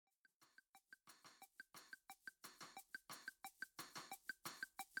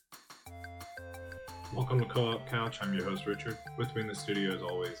Welcome to Co-op Couch. I'm your host Richard. With me in the studio, as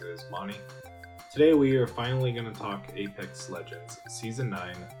always, is Monty. Today we are finally going to talk Apex Legends Season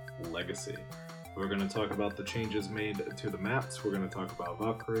 9 Legacy. We're going to talk about the changes made to the maps, we're going to talk about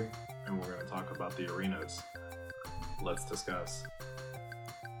Valkyrie, and we're going to talk about the arenas. Let's discuss.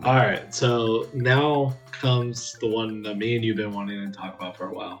 Alright, so now comes the one that me and you've been wanting to talk about for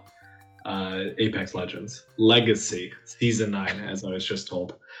a while. Apex Legends Legacy Season 9, as I was just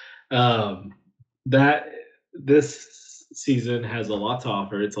told. That this season has a lot to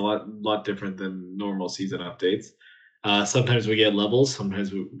offer. It's a lot different than normal season updates. Sometimes we get levels.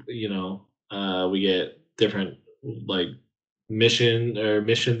 Sometimes we get different like missions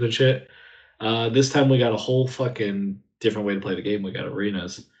and shit. This time we got a whole fucking different way to play the game. We got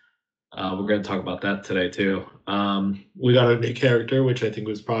arenas. We're going to talk about that today too. We got a new character, which I think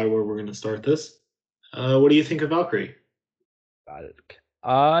was probably where we're going to start this. What do you think of Valkyrie?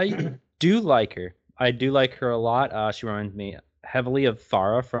 I do like her. I do like her a lot. She reminds me heavily of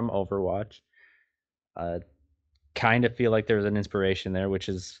Pharah from Overwatch. Kind of feel like there's an inspiration there, which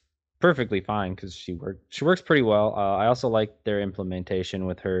is perfectly fine because she works pretty well. I also like their implementation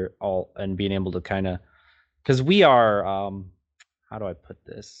with her all and being able to kind of because we are how do I put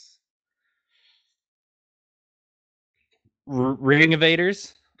this? Ring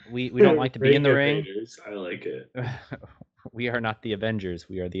evaders. We don't like to be in the ring. I like it. We are not the Avengers.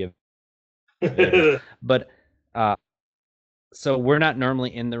 We are the but so we're not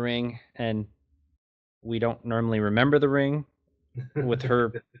normally in the ring and we don't normally remember the ring. With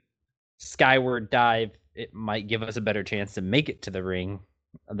her skyward dive, it might give us a better chance to make it to the ring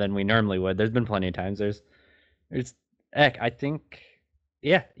than we normally would. There's been plenty of times. There's heck, I think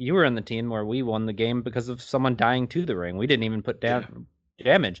you were on the team where we won the game because of someone dying to the ring. We didn't even put down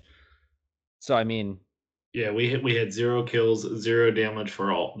damage. So I mean, yeah, we had 0 kills, 0 damage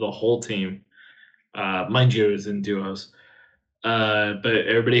for the whole team. Mind you, it was in duos. But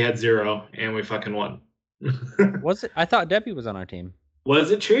everybody had 0, and we fucking won. Was it? I thought Debbie was on our team. Was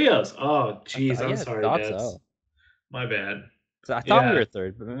it trios? Oh, jeez, I'm sorry, Debs. so. My bad. So I thought we were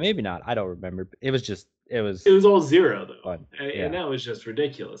third, but maybe not. I don't remember. It was all 0 though, fun. And that was just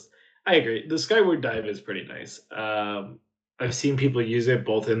ridiculous. I agree. The skyward dive is pretty nice. I've seen people use it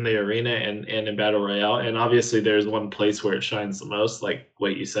both in the arena and in battle royale, and obviously there's one place where it shines the most, like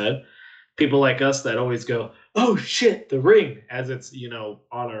what you said. People like us that always go, "Oh shit, the ring," as it's on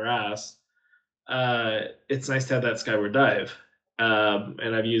our ass. It's nice to have that skyward dive,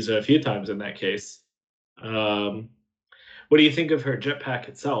 and I've used it a few times in that case. What do you think of her jetpack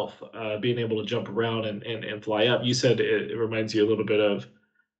itself, being able to jump around and fly up? You said it reminds you a little bit of,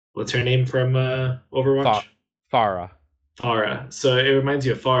 what's her name from Overwatch? Pharah. Pharah. So it reminds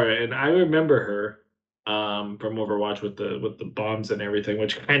you of Pharah, and I remember her from Overwatch with the bombs and everything,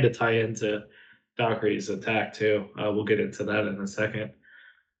 which kind of tie into Valkyrie's attack too. We'll get into that in a second.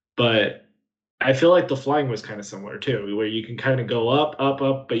 But I feel like the flying was kind of similar too, where you can kind of go up,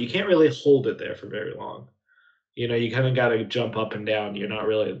 but you can't really hold it there for very long. You kind of got to jump up and down. You're not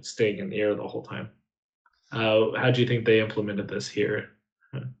really staying in the air the whole time. How do you think they implemented this here?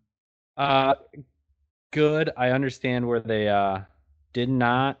 Good. I understand where they did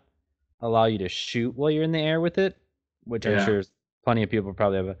not allow you to shoot while you're in the air with it, which I'm sure plenty of people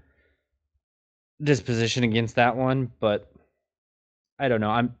probably have a disposition against that one, but I don't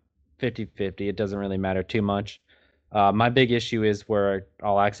know. I'm 50-50. It doesn't really matter too much. My big issue is where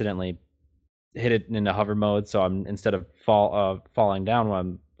I'll accidentally hit it into hover mode, so I'm instead of falling down what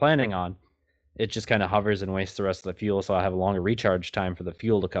I'm planning on, it just kind of hovers and wastes the rest of the fuel, so I have a longer recharge time for the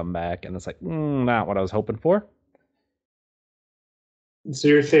fuel to come back, and it's like not what I was hoping for. So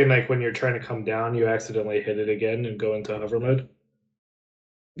you're saying like when you're trying to come down, you accidentally hit it again and go into hover mode?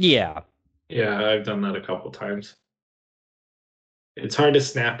 Yeah, I've done that a couple times. It's hard to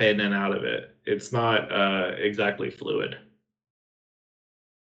snap in and out of it. It's not exactly fluid.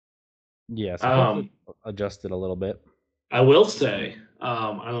 Yeah, so adjust it a little bit. I will say,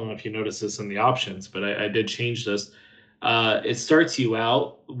 I don't know if you noticed this in the options, but I did change this. It starts you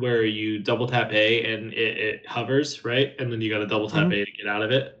out where you double tap A and it hovers, right? And then you got to double tap A to get out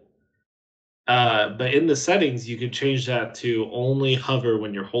of it. But in the settings, you can change that to only hover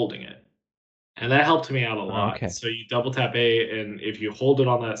when you're holding it. And that helped me out a lot. Okay. So you double tap A, and if you hold it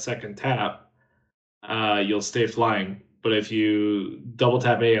on that second tap, you'll stay flying. But if you double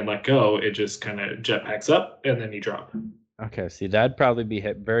tap A and let go, it just kind of jetpacks up, and then you drop. Okay, see, that'd probably be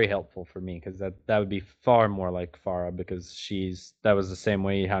very helpful for me because that would be far more like Pharah because that was the same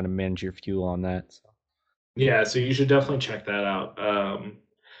way how to manage your fuel on that. So. Yeah, so you should definitely check that out.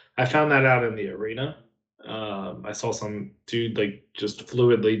 I found that out in the arena. I saw some dude like just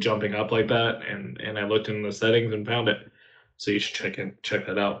fluidly jumping up like that, and I looked in the settings and found it. So you should check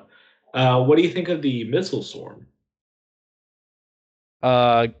that out. What do you think of the missile swarm?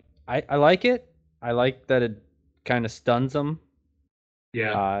 Uh, I like it. I like that it kind of stuns them.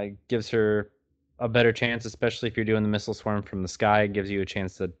 Yeah, Gives her a better chance, especially if you're doing the missile swarm from the sky. It gives you a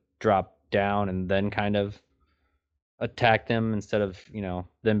chance to drop down and then kind of attack them instead of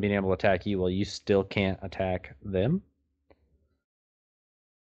them being able to attack you while you still can't attack them.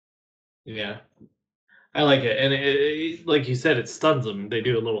 yeah, I like it, and like you said, it stuns them. They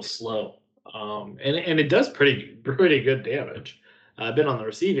do a little slow, and it does pretty good damage. I've been on the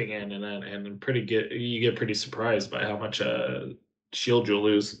receiving end, and pretty good. You get pretty surprised by how much shield you'll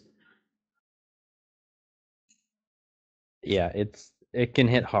lose. Yeah, it can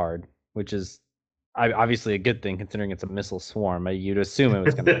hit hard, which is obviously a good thing considering it's a missile swarm. You'd assume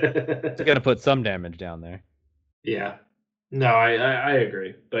it's gonna put some damage down there. Yeah. No, I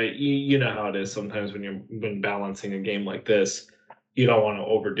agree. But you know how it is sometimes when balancing a game like this, you don't want to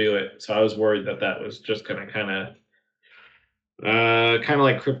overdo it. So I was worried that that was just gonna kind of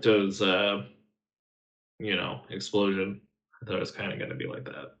like crypto's explosion. I thought it was kind of gonna be like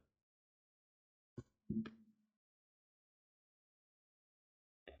that.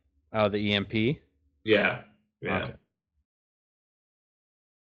 Oh, the EMP. Yeah. Yeah. Okay.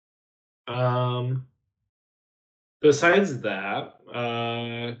 Um besides that,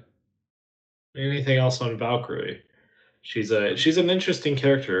 anything else on Valkyrie? She's an interesting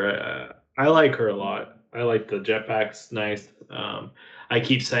character. I like her a lot. I like the jetpack's nice. I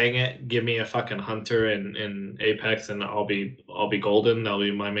keep saying it. Give me a fucking hunter in Apex, and I'll be golden. That'll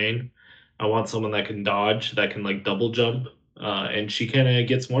be my main. I want someone that can dodge, that can like double jump, and she kind of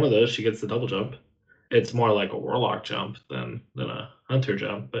gets one of those. She gets the double jump. It's more like a warlock jump than a hunter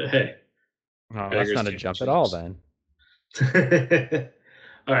jump. But hey, Oh, that's beggars not a can't be jump at all choosers. then.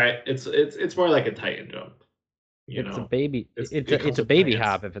 All right, it's more like a Titan jump. You It's a know, baby. it It's comes a with baby plants.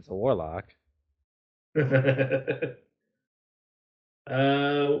 hop if it's a warlock.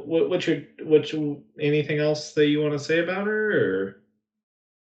 Anything else that you want to say about her?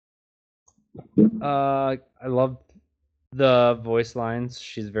 Or? I love the voice lines.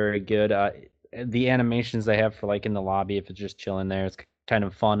 She's very good. The animations they have for like in the lobby, if it's just chilling there, it's kind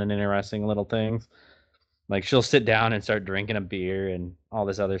of fun and interesting little things. Like she'll sit down and start drinking a beer and all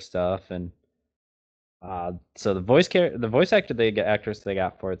this other stuff, and so the voice actress they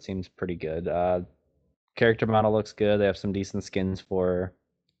got for it seems pretty good. Character model looks good. They have some decent skins for her.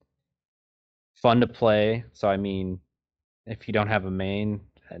 Fun to play. So I mean, if you don't have a main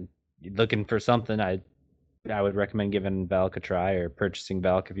and you're looking for something, I would recommend giving Valk a try or purchasing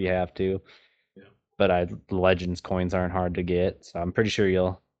Valk if you have to. Yeah. But the Legends coins aren't hard to get, so I'm pretty sure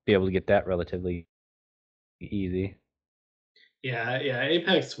you'll be able to get that relatively easy. Yeah.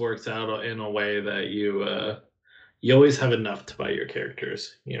 Apex works out in a way that you always have enough to buy your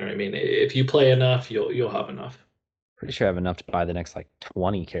characters. You know what I mean? If you play enough, you'll have enough. Pretty sure I have enough to buy the next like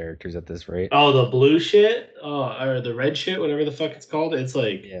 20 characters at this rate. Oh, the blue shit, or the red shit, whatever the fuck it's called. It's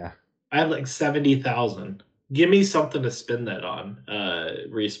like Yeah. I have like 70,000. Give me something to spend that on.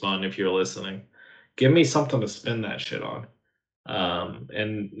 Respawn, if you're listening, give me something to spend that shit on.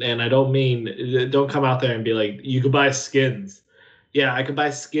 And I don't mean don't come out there and be like you could buy skins. Yeah, I could buy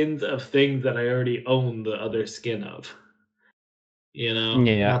skins of things that I already own the other skin of. You know,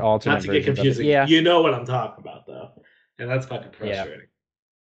 Yeah, not alternate to get versions of it. confusing. Yeah. You know what I'm talking about though, and that's fucking Yeah. frustrating.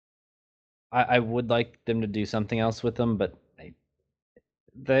 I would like them to do something else with them, but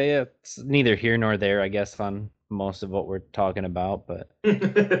it's neither here nor there, I guess, on most of what we're talking about. But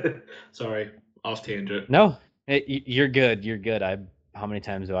Sorry, off tangent. no, you're good. You're good. How many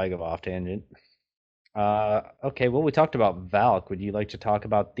times do I go off tangent? Okay. Well, we talked about Valk. Would you like to talk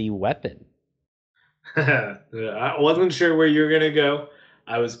about the weapon? I wasn't sure where you were gonna go.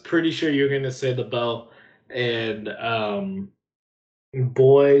 I was pretty sure you were gonna say the bow, and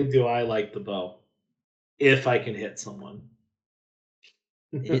boy, do I like the bow. If I can hit someone.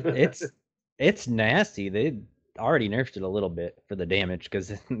 It, it's it's nasty. They already nerfed it a little bit for the damage because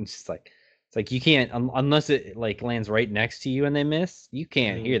it's just like you can't unless it like lands right next to you and they miss. You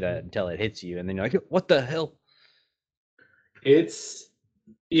can't hear that Mhm. until it hits you, and then you're like, "What the hell?" It's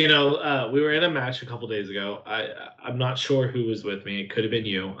we were in a match a couple days ago. I'm not sure who was with me. It could have been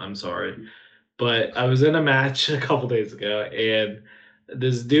you. I'm sorry. But I was in a match a couple days ago, and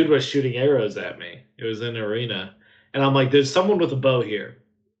this dude was shooting arrows at me. It was in an arena, and I'm like, "There's someone with a bow here,"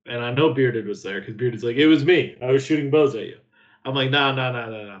 and I know Bearded was there because Bearded's like, "It was me. I was shooting bows at you." I'm like, "No, no, no,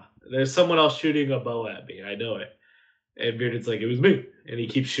 no, no. There's someone else shooting a bow at me. I know it." And Bearded's like, "It was me," and he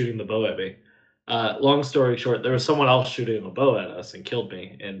keeps shooting the bow at me. Long story short, there was someone else shooting a bow at us and killed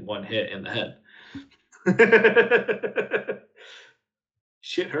me in one hit in the head.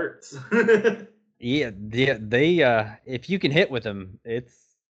 Shit hurts. Yeah, they if you can hit with them, it's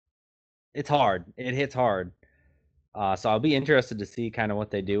hard. It hits hard. So I'll be interested to see kind of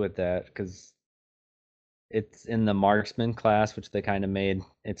what they do with that because it's in the marksman class, which they kind of made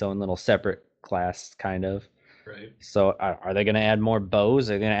its own little separate class, kind of. Right. So are they going to add more bows?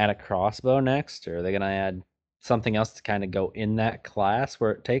 Are they going to add a crossbow next, or are they going to add something else to kind of go in that class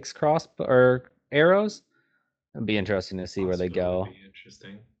where it takes crossbow or arrows? It'll be interesting to see where they Crossbow would go. be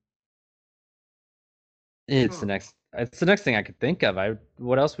interesting. It's Huh. the next. It's the next thing I could think of.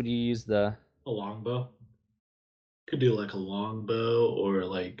 What else would you use the? A longbow. Could do like a longbow, or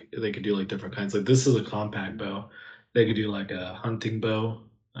like they could do like different kinds. Like this is a compact bow. They could do like a hunting bow.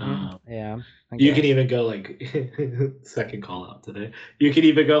 Yeah, I You can guess. even go like second call out today. You could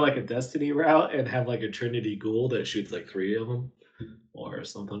even go like a Destiny route and have like a Trinity Ghoul that shoots like 3 of them or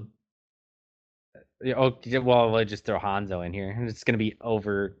something. Yeah, oh, well, we'll just throw Hanzo in here. It's gonna be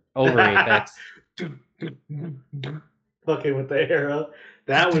over Apex. Fucking with the arrow.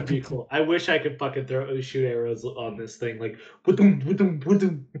 That would be cool. I wish I could fucking shoot arrows on this thing like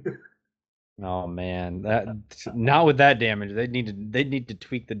Oh man, that not with that damage. They need to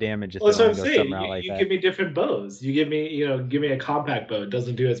tweak the damage if Well, they that's what want I'm to go saying. something out like You that. give me different bows. You give me, give me a compact bow. It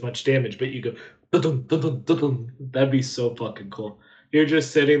doesn't do as much damage, but you go, "Dun-dun, dun-dun, dun-dun." That'd be so fucking cool. You're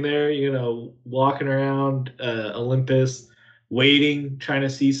just sitting there, walking around Olympus, waiting, trying to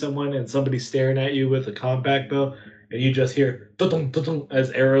see someone, and somebody's staring at you with a compact bow, and you just hear "dun-dun, dun-dun" as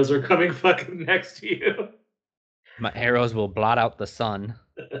arrows are coming fucking next to you. My arrows will blot out the sun.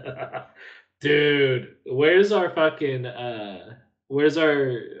 Dude, where's our legend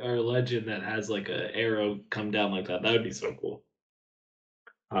that has like a arrow come down like that? That would be so cool.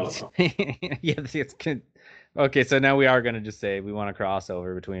 I don't know. Yeah, it's good. Okay, so now we are gonna just say we want a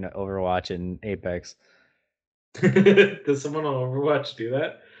crossover between Overwatch and Apex. Does someone on Overwatch do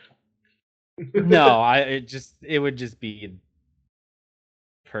that? No, it would just be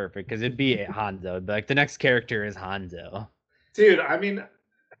perfect because it'd be Hanzo. It'd be like the next character is Hanzo. Dude, I mean,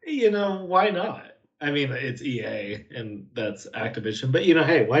 why not? I mean, it's EA and that's Activision, but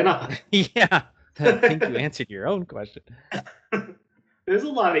hey, why not? Yeah, I think you answered your own question. There's a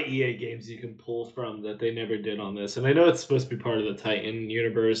lot of EA games you can pull from that they never did on this, and I know it's supposed to be part of the Titan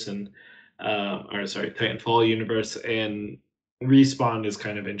universe and, or sorry, Titanfall universe, and Respawn is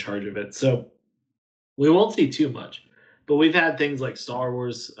kind of in charge of it, so we won't see too much. But we've had things like Star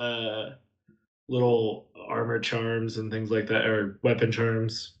Wars, little armor charms and things like that, or weapon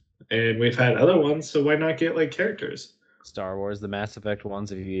charms, and we've had other ones. So why not get like characters? Star Wars, the Mass Effect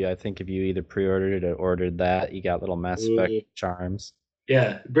ones. I think if you either pre-ordered it or ordered that, you got little Mass Effect Ooh. charms.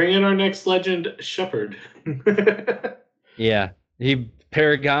 Yeah, bring in our next legend, Shepard. Yeah,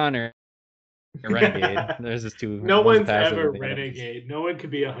 Paragon or Renegade. There's just two. No One's one's passive. ever And the other one's... Renegade. No one can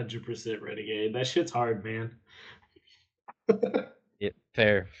be 100% Renegade. That shit's hard, man. Yeah,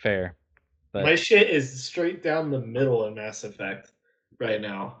 fair. But My shit is straight down the middle in Mass Effect right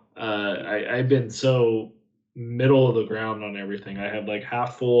now. I've been so middle of the ground on everything. I have like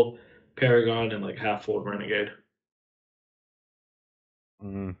half full Paragon and like half full Renegade.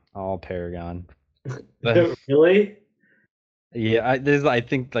 all Paragon. But Really? yeah, I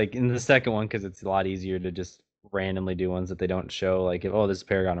think like in the second one because it's a lot easier to just randomly do ones that they don't show. Like if this is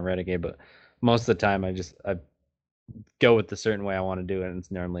Paragon and Renegade, but most of the time I go with the certain way I want to do it, and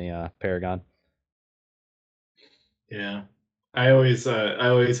it's normally Paragon. Yeah. I always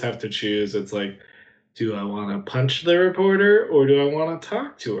have to choose. It's like, do I want to punch the reporter or do I want to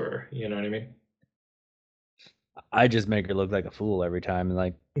talk to her? You know what I mean? I just make her look like a fool every time, and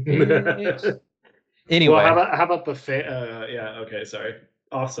like, Well, anyway, how about yeah, okay, sorry.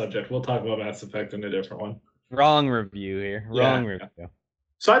 Off subject. We'll talk about Mass Effect in a different one. wrong review here. Wrong Yeah. review.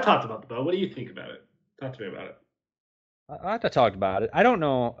 So I talked about the bow. What do you think about it? Talk to me about it. I have to talk about it. I don't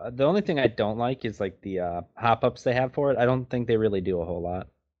know. The only thing I don't like is like the hop ups they have for it. I don't think they really do a whole lot.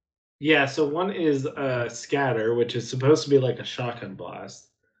 Yeah, so one is scatter, which is supposed to be like a shotgun blast.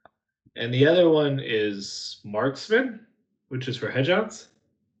 And the other one is marksman, which is for headshots. Is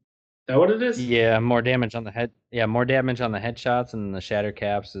that what it is? Yeah, more damage on the head. Yeah, more damage on the headshots, and the shatter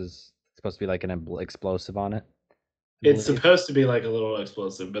caps is supposed to be like an explosive on it. It's supposed to be like a little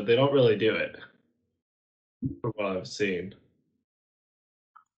explosive, but they don't really do it from what I've seen.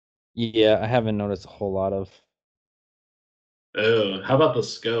 Yeah, I haven't noticed a whole lot of. Oh, how about the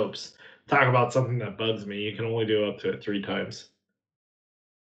scopes? Talk about something that bugs me. You can only do up to it 3 times.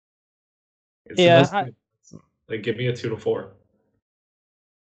 It's Yeah, supposed to be, like give me a 2 to 4.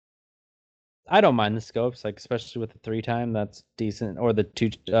 I don't mind the scopes, like especially with the 3-time, that's decent, or the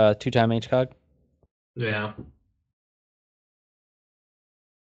 2-time HCOG. Yeah.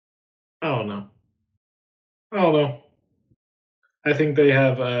 I don't know. I think they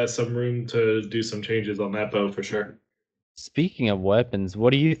have some room to do some changes on that bow for sure. Speaking of weapons,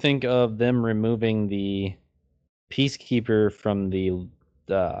 what do you think of them removing the Peacekeeper from the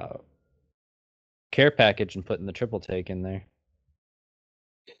care package and putting the triple take in there?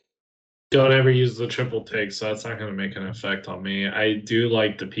 Don't ever use the triple take, so that's not going to make an effect on me. I do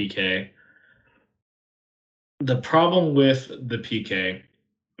like the PK. The problem with the PK,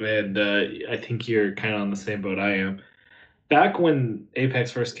 and I think you're kind of on the same boat I am. Back when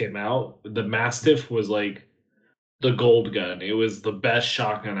Apex first came out, the Mastiff was like the gold gun. It was the best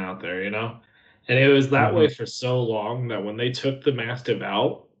shotgun out there, you know? And it was that way for so long that when they took the Mastiff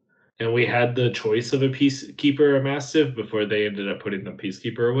out and we had the choice of a Peacekeeper or Mastiff before they ended up putting the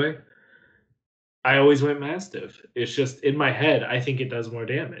Peacekeeper away, I always went Mastiff. It's just in my head, I think it does more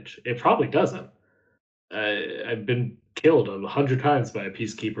damage. It probably doesn't. I've been killed 100 times by a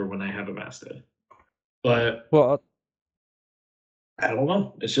Peacekeeper when I have a Mastiff. But Well, I don't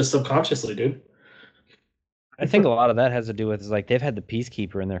know. It's just subconsciously, dude. I think a lot of that has to do with is like they've had the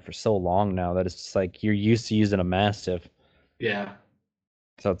Peacekeeper in there for so long now that it's just like you're used to using a Mastiff. Yeah.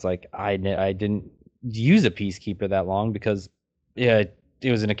 So it's like I didn't use a Peacekeeper that long because yeah,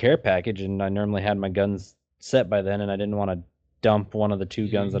 it was in a care package and I normally had my guns set by then and I didn't want to dump one of the 2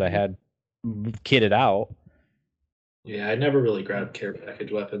 guns that I had kitted out. Yeah, I never really grabbed care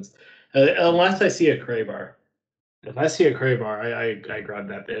package weapons unless I see a Craybar. If I see a Craybar, I grab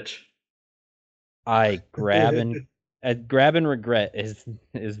that bitch. I grab and regret is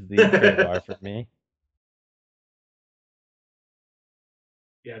the Craybar for me.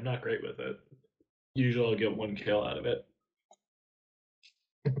 Yeah, I'm not great with it. Usually I'll get 1 kill out of it.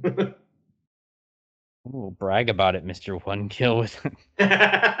 Ooh, brag about it, Mr. 1 kill with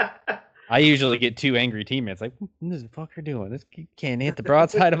I usually get 2 angry teammates like, what is the fucker doing? This can't hit the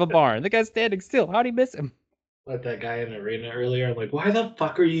broadside of a barn. The guy's standing still. How'd he miss him? Like that guy in the arena earlier. I'm like, why the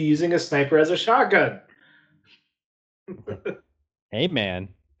fuck are you using a sniper as a shotgun? Hey man,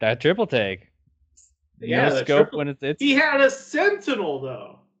 that triple take. Yeah, no scope when it's he had a sentinel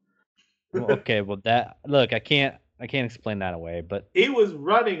though. Well, okay, well that look, I can't explain that away, but he was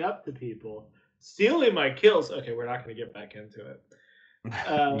running up to people, stealing my kills. Okay, we're not going to get back into it.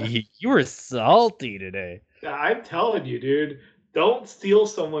 You were salty today. I'm telling you, dude, don't steal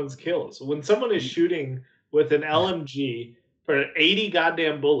someone's kills. When someone is shooting with an LMG for 80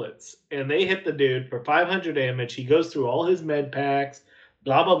 goddamn bullets and they hit the dude for 500 damage, he goes through all his med packs,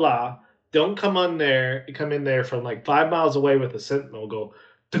 blah, blah, blah. Don't come in there from like 5 miles away with a sentinel, go,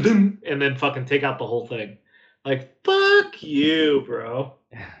 and then fucking take out the whole thing. Like, fuck you, bro.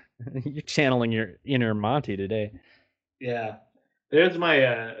 You're channeling your inner Monty today. Yeah. There's my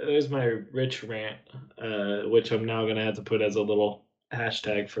rich rant, which I'm now gonna have to put as a little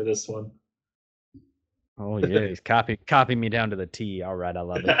hashtag for this one. Oh yeah, he's copy me down to the T. All right, I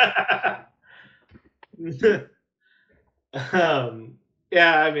love it.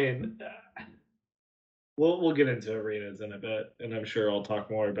 Yeah, I mean, we'll get into arenas in a bit, and I'm sure I'll talk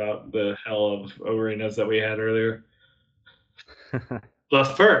more about the hell of arenas that we had earlier.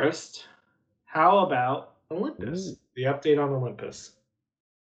 But first, how about Olympus? Ooh. The update on Olympus.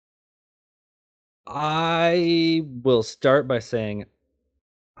 I will start by saying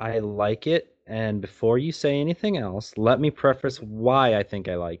I like it, and before you say anything else, let me preface why I think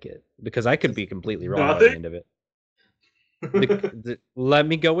I like it, because I could be completely wrong by the end of it. Let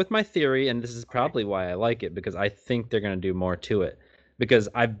me go with my theory, and this is probably why I like it, because I think they're going to do more to it. Because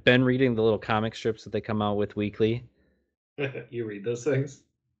I've been reading the little comic strips that they come out with weekly. You read those things?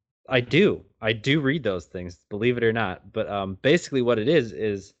 I do read those things, believe it or not. But basically what it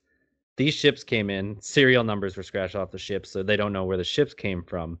is these ships came in, serial numbers were scratched off the ships, so they don't know where the ships came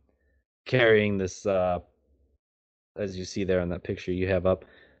from, carrying this, as you see there in that picture you have up,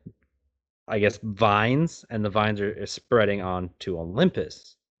 I guess, vines, and the vines are spreading on to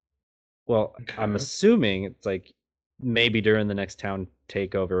Olympus. Well, okay. I'm assuming it's like maybe during the next town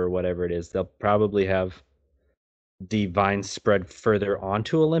takeover or whatever it is, they'll probably have the vines spread further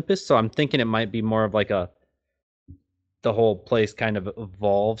onto Olympus. So I'm thinking it might be more of like the whole place kind of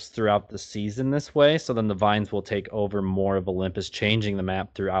evolves throughout the season this way. So then the vines will take over more of Olympus, changing the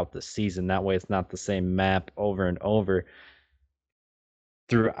map throughout the season. That way it's not the same map over and over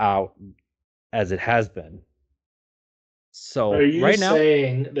throughout as it has been. So are you right now,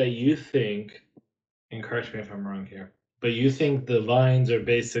 saying that you think, and correct me if I'm wrong here, but you think the vines are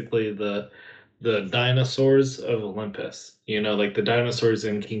basically the dinosaurs of Olympus? You know, like the dinosaurs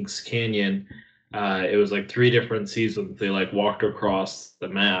in Kings Canyon It was like 3 different seasons. They like walked across the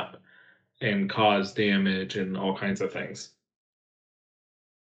map and caused damage and all kinds of things.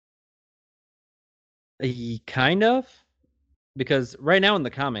 Kind of, because right now in the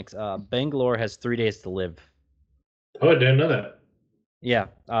comics, Bangalore has 3 days to live. Oh, I didn't know that. Yeah,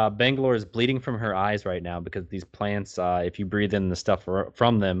 Bangalore is bleeding from her eyes right now because these plants, if you breathe in the stuff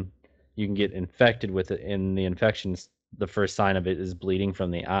from them, you can get infected with it. And the infections, the first sign of it is bleeding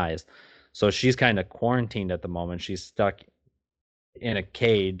from the eyes. So she's kind of quarantined at the moment. She's stuck in a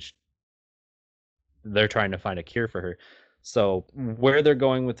cage. They're trying to find a cure for her. So where they're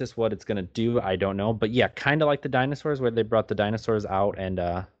going with this, what it's gonna do, I don't know. But yeah, kind of like the dinosaurs, where they brought the dinosaurs out and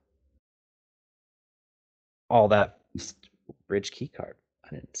all that. Bridge key card. I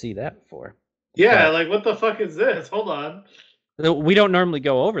didn't see that before. Yeah, But like what the fuck is this? Hold on. we don't normally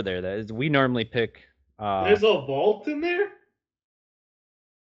go over there. That is, we normally pick. There's a vault in there?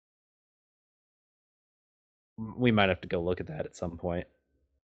 We might have to go look at that at some point.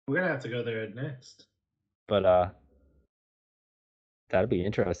 We're gonna have to go there next. But that'd be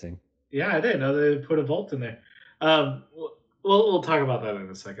interesting. Yeah, I didn't know they put a vault in there. We'll talk about that in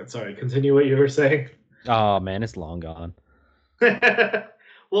a second. Sorry, continue what you were saying. Oh man, it's long gone.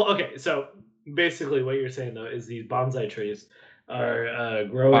 Well, okay, so basically what you're saying though is these bonsai trees are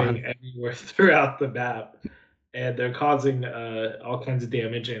growing everywhere throughout the map, and they're causing all kinds of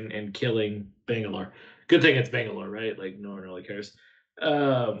damage and killing Bangalore. Good thing it's Bangalore, right? Like no one really cares.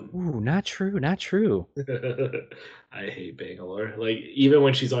 Ooh, not true, not true. I hate Bangalore. Like even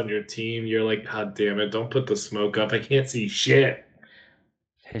when she's on your team, you're like, God damn it! Don't put the smoke up. I can't see shit.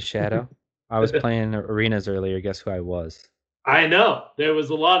 Hey Shadow, I was playing arenas earlier. Guess who I was? I know there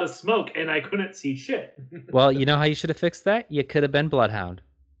was a lot of smoke, and I couldn't see shit. Well, you know how you should have fixed that? You could have been Bloodhound.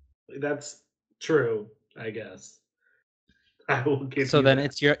 That's true, I guess. I will give So you then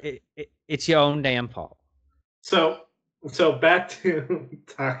that. it's your own damn fault. So back to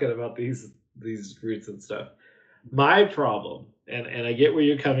talking about these roots and stuff. My problem, and I get where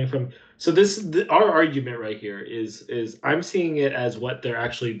you're coming from. So our argument right here is I'm seeing it as what they're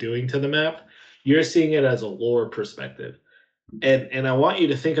actually doing to the map. You're seeing it as a lore perspective. And I want you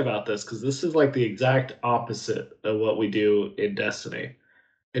to think about this because this is like the exact opposite of what we do in Destiny.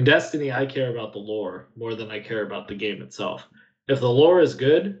 In Destiny, I care about the lore more than I care about the game itself. If the lore is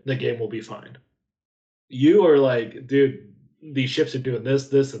good, the game will be fine. You are like, dude, these ships are doing this,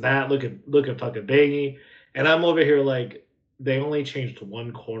 this, and that. Look at fucking Bangy. And I'm over here like, they only changed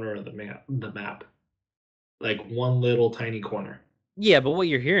one corner of the map. Like one little tiny corner. Yeah, but what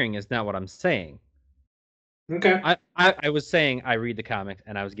you're hearing is not what I'm saying. Okay. I was saying I read the comics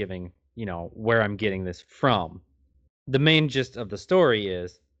and I was giving, where I'm getting this from. The main gist of the story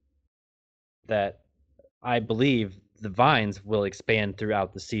is that I believe the vines will expand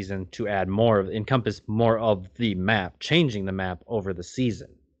throughout the season to add encompass more of the map, changing the map over the season.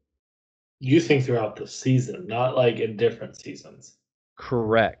 You think throughout the season, not like in different seasons.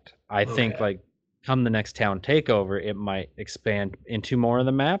 Correct. I think Okay. like come the next town takeover, it might expand into more of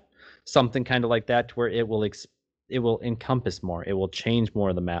the map, something kind of like that, to where it will encompass more. It will change more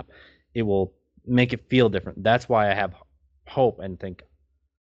of the map. It will make it feel different. That's why I have hope and think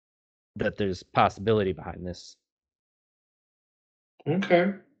that there's possibility behind this.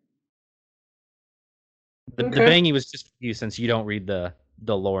 Okay. The Okay. Bangy was just for you since you don't read the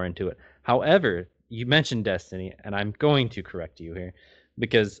lore into it. However, you mentioned Destiny, and I'm going to correct you here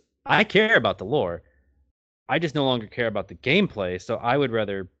because I care about the lore. I just no longer care about the gameplay, so I would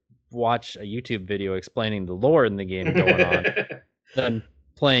rather watch a YouTube video explaining the lore in the game going on than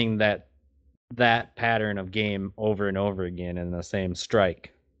playing that pattern of game over and over again in the same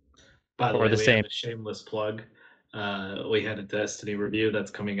strike. By the Or way, the we same. have a shameless plug. We had a Destiny review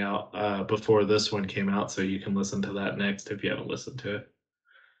that's coming out before this one came out, so you can listen to that next if you haven't listened to it.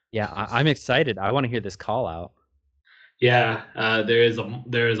 Yeah, I'm excited. I want to hear this call out. Yeah, there is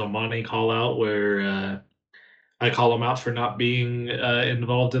a money call out where I call him out for not being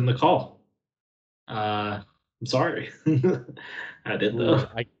involved in the call. I'm sorry. I did though. Ooh,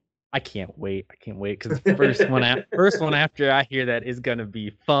 I can't wait. I can't wait because first one after I hear that is gonna be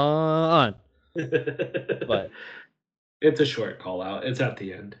fun. But it's a short call out. It's at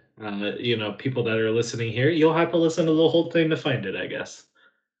the end. People that are listening here, you'll have to listen to the whole thing to find it, I guess.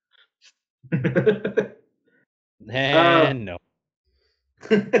 no.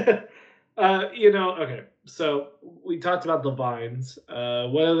 Okay. So we talked about the vines.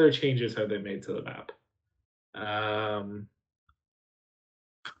 What other changes have they made to the map?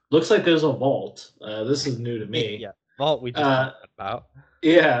 Looks like there's a vault. This is new to me. Yeah, vault we just talked about.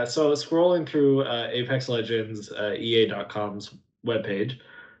 Yeah, so scrolling through Apex Legends EA.com's webpage,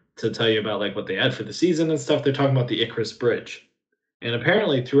 to tell you about like what they had for the season and stuff. They're talking about the Icarus Bridge, and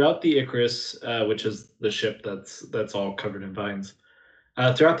apparently throughout the Icarus, which is the ship that's all covered in vines,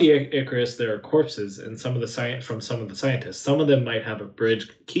 throughout the Icarus there are corpses and some of the from some of the scientists. Some of them might have a bridge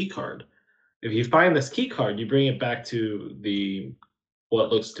key card. If you find this key card, you bring it back to the what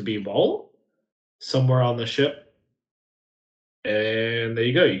looks to be vault somewhere on the ship, and there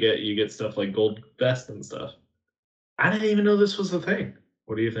you go. You get stuff like gold vest and stuff. I didn't even know this was a thing.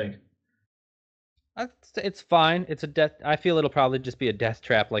 What do you think? It's fine. It's a death. I feel it'll probably just be a death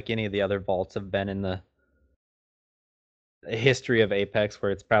trap like any of the other vaults have been in the history of Apex,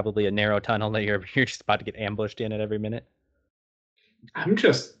 where it's probably a narrow tunnel that you're just about to get ambushed in at every minute. I'm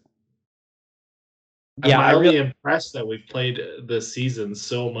just yeah, I'm really impressed that we've played this season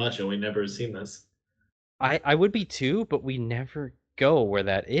so much and we never seen this. I would be too, but we never go where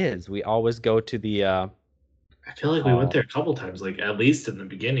that is. We always go to the I feel like we went there a couple times, like at least in the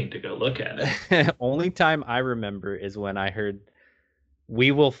beginning to go look at it. Only time I remember is when I heard, "We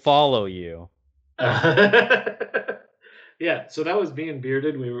will follow you." Yeah, so that was me and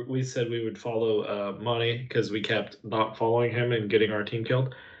Bearded. We said we would follow Money because we kept not following him and getting our team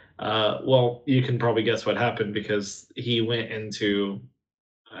killed. Well, you can probably guess what happened because he went into.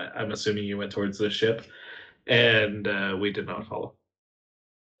 I'm assuming you went towards the ship, and we did not follow.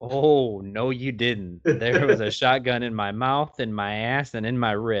 Oh, no, you didn't. There was a shotgun in my mouth, in my ass, and in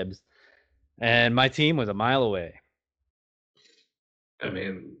my ribs. And my team was a mile away. I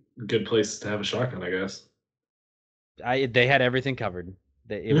mean, good place to have a shotgun, I guess. They had everything covered.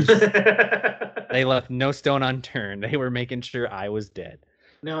 They left no stone unturned. They were making sure I was dead.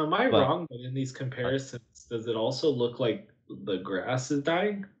 Now, am I wrong? But in these comparisons, does it also look like the grass is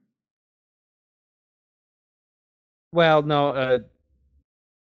dying? Well, no.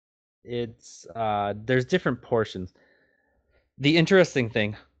 It's there's different portions. The interesting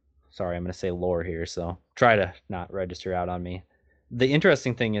thing, sorry, I'm going to say lore here, so try to not register out on me. The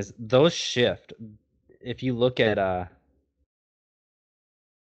interesting thing is those shift. If you look at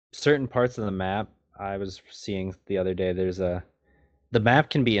certain parts of the map, I was seeing the other day, the map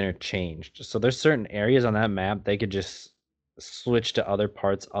can be interchanged. So there's certain areas on that map they could just switch to other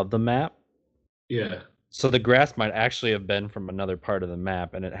parts of the map. Yeah. So the grass might actually have been from another part of the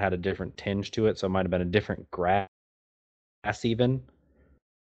map and it had a different tinge to it, so it might have been a different grass even.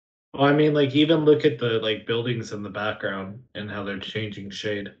 Well, I mean, like even look at the like buildings in the background and how they're changing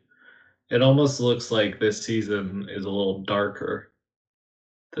shade. It almost looks like this season is a little darker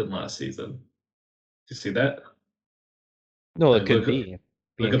than last season. Do you see that? No, Like, it could be.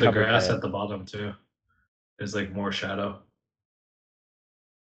 Look at the grass at the bottom too. There's like more shadow.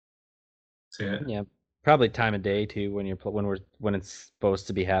 See it? Yeah, probably time of day too when when it's supposed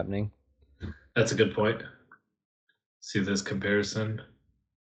to be happening. That's a good point. See this comparison?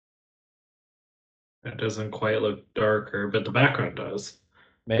 It doesn't quite look darker, but the background does.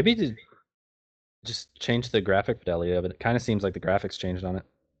 Maybe to just change the graphic fidelity of it. It kind of seems like the graphics changed on it.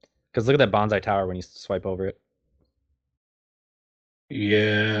 Because look at that bonsai tower when you swipe over it.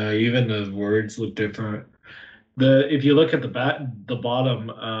 Yeah, even the words look different. If you look at the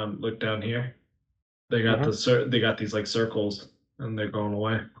bottom, look down here. They got they got these like circles, and they're going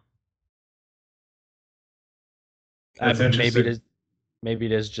away. Maybe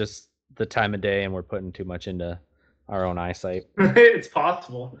it is just the time of day, and we're putting too much into our own eyesight. It's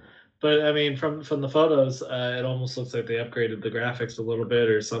possible, but I mean, from the photos, it almost looks like they upgraded the graphics a little bit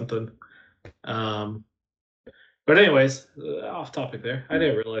or something. But anyways, off topic there. I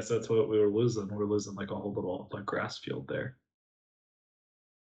didn't realize that's what we were losing. We're losing like a whole little like grass field there.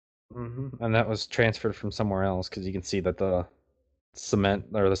 And that was transferred from somewhere else because you can see that the cement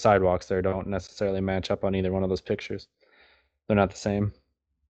or the sidewalks there don't necessarily match up on either one of those pictures. They're not the same.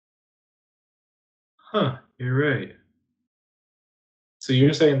 Huh, you're right. So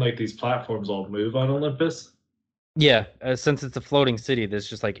you're saying like these platforms all move on Olympus? Yeah, since it's a floating city, there's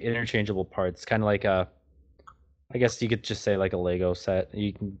just like interchangeable parts, kind of like I guess you could just say like a Lego set.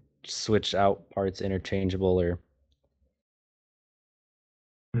 You can switch out parts interchangeable or.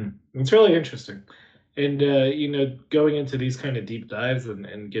 It's really interesting. And going into these kind of deep dives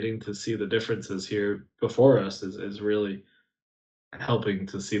and getting to see the differences here before us is really helping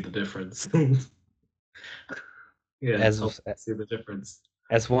to see the difference. Yeah, see the difference.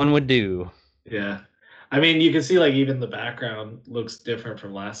 As one would do. Yeah. I mean, you can see like even the background looks different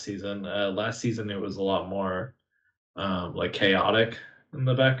from last season. Last season it was a lot more like chaotic in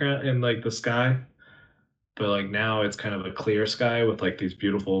the background in like the sky. But like now it's kind of a clear sky with like these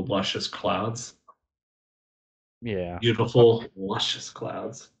beautiful luscious clouds. Yeah. Beautiful luscious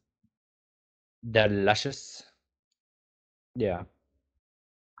clouds. They're luscious. Yeah.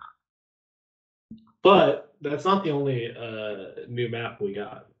 But that's not the only new map we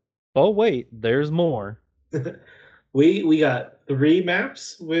got. Oh wait, there's more. We got 3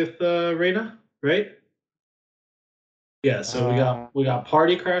 maps with Reyna, right? Yeah, so we got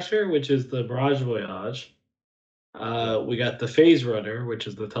Party Crasher, which is the Mirage Voyage. We got the Phase Runner, which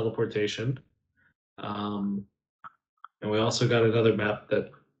is the teleportation. Um, and we also got another map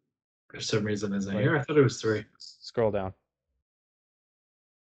that for some reason isn't Wait. here. I thought it was 3. Scroll down.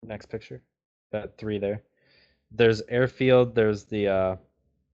 Next picture. That 3 there. There's airfield. There's the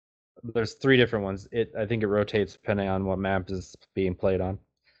there's 3 different ones. I think it rotates depending on what map is being played on.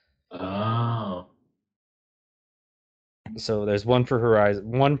 Oh. So there's one for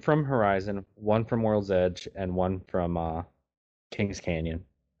Horizon, one from Horizon, one from World's Edge, and one from Kings Canyon.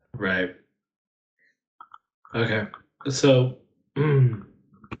 Right. Okay. So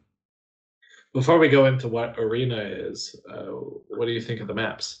before we go into what Arena is, what do you think of the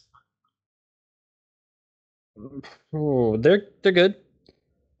maps? Oh, they're good.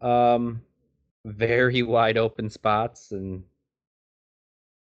 Very wide open spots, and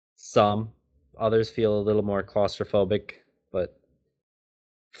some others feel a little more claustrophobic, but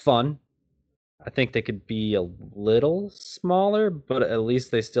fun. I think they could be a little smaller, but at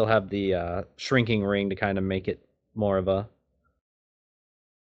least they still have the shrinking ring to kind of make it more of a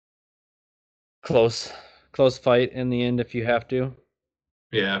close close fight in the end if you have to.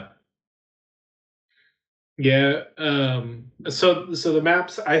 Yeah. Yeah. So the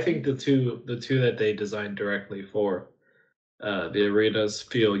maps, I think the two that they designed directly for the arenas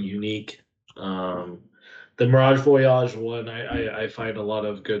feel unique. The Mirage Voyage one, I find a lot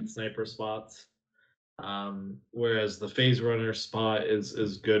of good sniper spots. Whereas the Phase Runner spot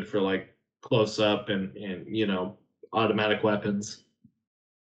is good for like close up and automatic weapons.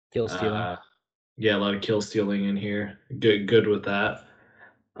 Kill stealing. Uh, yeah, a lot of kill stealing in here. Good with that.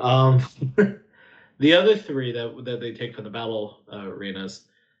 Um, the other 3 that they take for the battle arenas,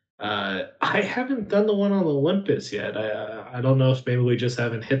 I haven't done the one on Olympus yet. I don't know if maybe we just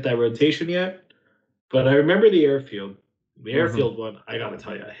haven't hit that rotation yet. But I remember the airfield. The Mm-hmm. airfield one, I gotta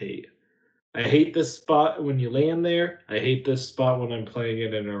tell you, I hate. I hate this spot when you land there. I hate this spot when I'm playing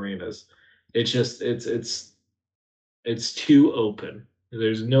it in arenas. It's just it's too open.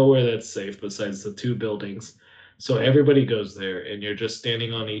 There's nowhere that's safe besides the 2 buildings. So everybody goes there, and you're just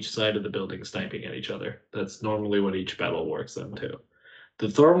standing on each side of the building sniping at each other. That's normally what each battle works into. The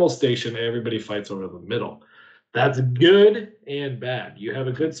thermal station, everybody fights over the middle. That's good and bad. You have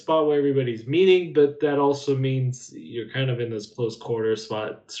a good spot where everybody's meeting, but that also means you're kind of in this close quarter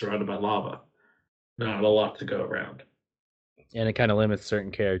spot surrounded by lava. Not a lot to go around. And it kind of limits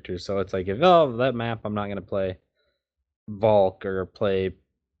certain characters. So it's like, if that map, I'm not gonna play Valk or play.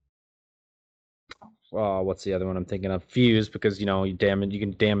 What's the other one I'm thinking of? Fuse, because you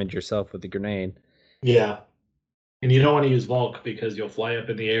can damage yourself with the grenade. Yeah. And you don't want to use Volk because you'll fly up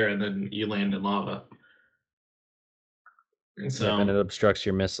in the air and then you land in lava. Yep, and So it obstructs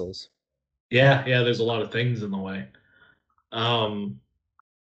your missiles. yeah, there's a lot of things in the way. Um,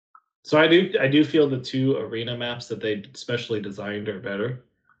 so I do feel the 2 arena maps that they specially designed are better.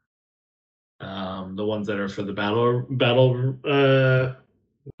 The ones that are for the battle.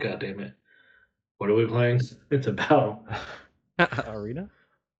 God damn it! What are we playing? It's a battle. Arena?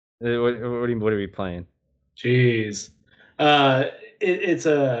 What are we playing? Jeez. It's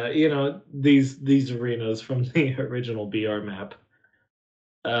these arenas from the original BR map.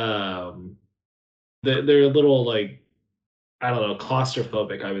 Um, they're a little like I don't know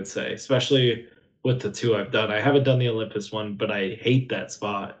claustrophobic. I would say, especially with the 2 I've done. I haven't done the Olympus one, but I hate that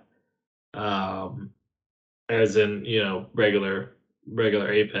spot. Um, as in regular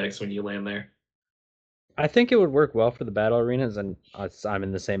Apex when you land there. I think it would work well for the battle arenas, and I'm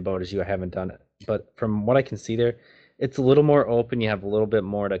in the same boat as you. I haven't done it, but from what I can see there, it's a little more open. You have a little bit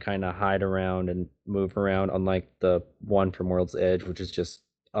more to kind of hide around and move around, unlike the one from World's Edge, which is just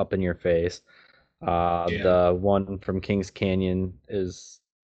up in your face. Yeah. The one from Kings Canyon is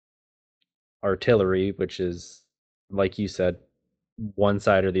artillery, which is, like you said, one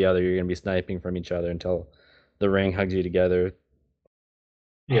side or the other. You're going to be sniping from each other until the ring hugs you together.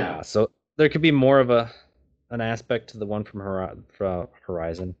 Yeah. So there could be more of an aspect to the one from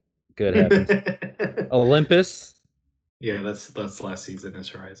Horizon. Good heavens, Olympus. Yeah, that's last season is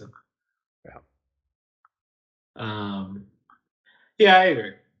Horizon. Yeah. Um, yeah, I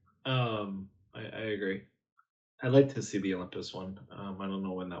agree. I agree. I'd like to see the Olympus one. I don't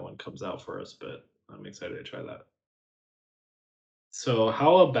know when that one comes out for us, but I'm excited to try that. So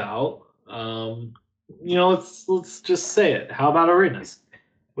how about let's just say it. How about arenas?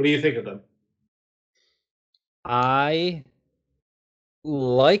 What do you think of them? I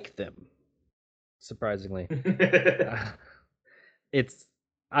like them. surprisingly.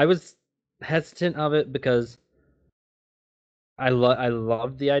 I was hesitant of it because I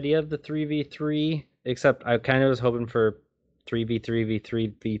loved the idea of the 3v3, except I kind of was hoping for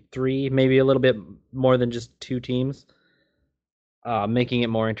 3v3v3v3, maybe a little bit more than just two teams, making it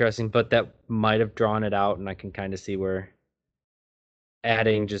more interesting. But that might have drawn it out, and I can kind of see where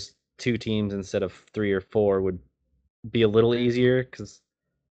adding just two teams instead of three or four would be a little easier because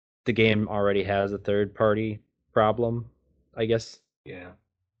the game already has a third party problem, I guess. Yeah.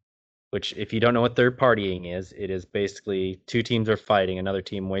 Which, if you don't know what third partying is, it is basically two teams are fighting, another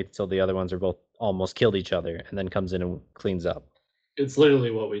team waits till the other ones are both almost killed each other, and then comes in and cleans up. It's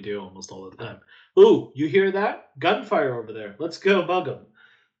literally what we do almost all the time. Ooh, you hear that? Gunfire over there. Let's go bug them.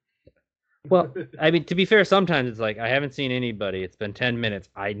 Well, I mean, to be fair, sometimes it's like, I haven't seen anybody. It's been 10 minutes.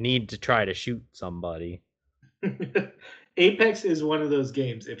 I need to try to shoot somebody. Apex is one of those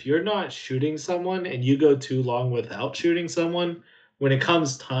games. If you're not shooting someone and you go too long without shooting someone, when it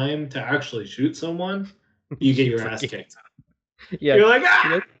comes time to actually shoot someone, you get your ass kicked. Yeah. You're like,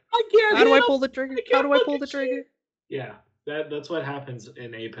 I can't. How do I pull the trigger? How do I pull the trigger? Yeah, that's what happens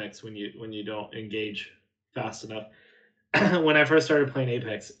in Apex when you don't engage fast enough. When I first started playing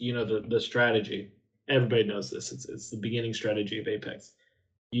Apex, you know the strategy. Everybody knows this. It's the beginning strategy of Apex.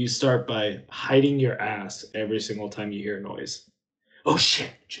 You start by hiding your ass every single time you hear a noise. Oh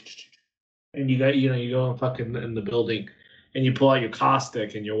shit! And you go and fucking in the building, and you pull out your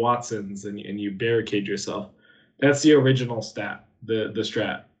caustic and your Watsons, and you barricade yourself. That's the original the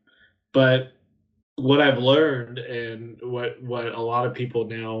strat. But what I've learned and what a lot of people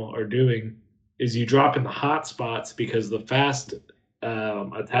now are doing is you drop in the hot spots because the fast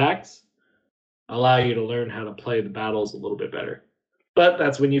attacks allow you to learn how to play the battles a little bit better. But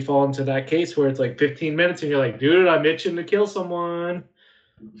that's when you fall into that case where it's like 15 minutes and you're like, dude, I'm itching to kill someone.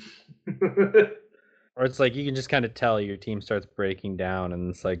 Or it's like you can just kind of tell your team starts breaking down, and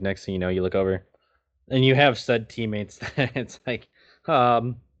it's like next thing you know, you look over and you have said teammates that it's like,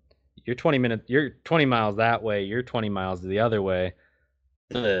 you're 20 miles that way, you're 20 miles the other way.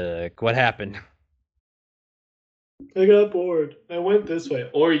 What happened? I got bored. I went this way.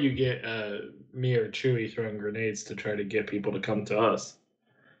 Or you get me or Chewy throwing grenades to try to get people to come to us.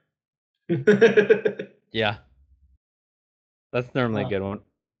 Yeah. That's normally a good one.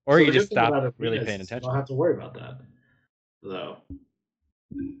 Or so you just stop really paying attention. You don't have to worry about that, though.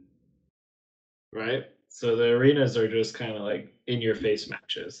 Right? So the arenas are just kind of like in-your-face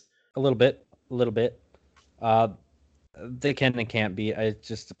matches. A little bit. They can and can't be. It's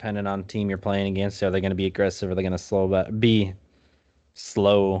just dependent on team you're playing against. Are they going to be aggressive? Are they going to be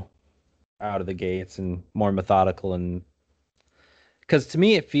slow out of the gates and more methodical? And because to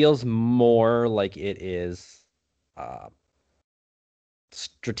me, it feels more like it is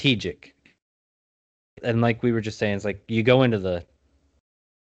strategic. And like we were just saying, it's like you go into the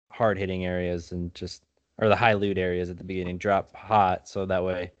hard hitting areas or the high loot areas at the beginning, drop hot, so that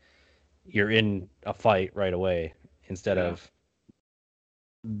way you're in a fight right away instead of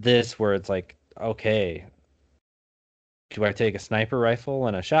this where it's like, okay, do I take a sniper rifle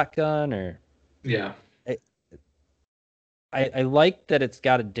and a shotgun or? Yeah. I like that it's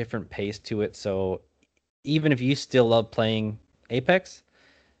got a different pace to it. So even if you still love playing Apex,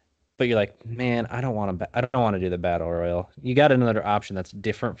 but you're like, man, I don't want to do the battle royale. You got another option that's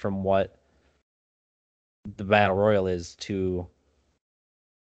different from what the battle royale is to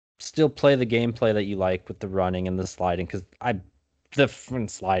still play the gameplay that you like with the running and the sliding. Because the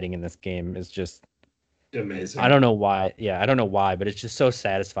sliding in this game is just amazing. I don't know why. Yeah, I don't know why, but it's just so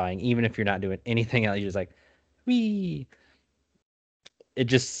satisfying. Even if you're not doing anything else, you're just like, wee. It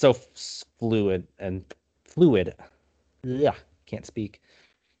just so fluid. Yeah, can't speak.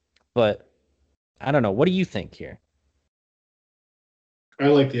 But I don't know. What do you think here? I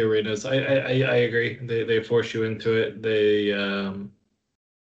like the arenas. I agree. They force you into it. They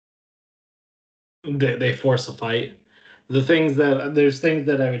force a fight. There's things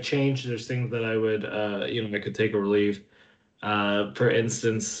that I would change. There's things that I would I could take or leave. For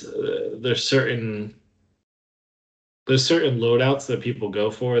instance, there's certain loadouts that people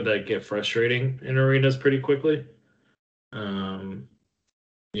go for that get frustrating in arenas pretty quickly.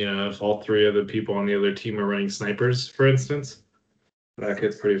 If all three of the people on the other team are running snipers, for instance, that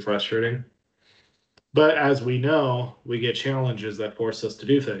gets pretty frustrating. But as we know, we get challenges that force us to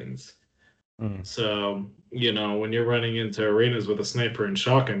do things. So, when you're running into arenas with a sniper and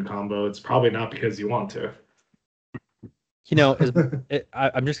shotgun combo, it's probably not because you want to.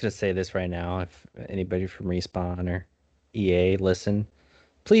 I'm just going to say this right now. If anybody from Respawn or EA listen,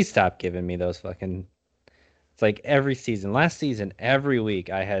 please stop giving me those fucking It's like every season. Last season, every week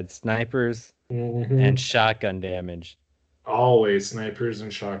I had snipers and shotgun damage. Always snipers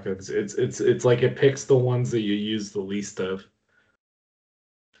and shotguns. It's like it picks the ones that you use the least of.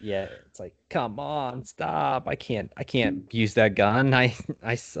 Yeah, it's like, come on, stop. I can't use that gun.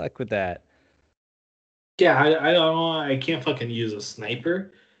 I suck with that. Yeah, I don't know. I can't fucking use a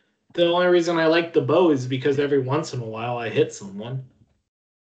sniper. The only reason I like the bow is because every once in a while I hit someone.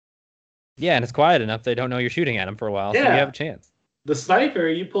 Yeah, and it's quiet enough they don't know you're shooting at them for a while, so you have Yeah. a chance. The sniper,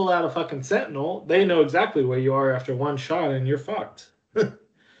 you pull out a fucking sentinel, they know exactly where you are after one shot and you're fucked.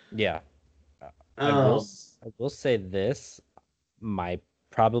 Yeah. I will Um, I will say this, my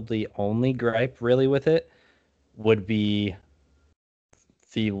probably only gripe really with it would be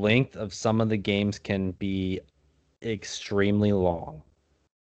the length of some of the games can be extremely long.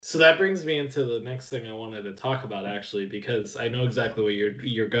 so that brings me into the next thing I wanted to talk about actually, because I know exactly where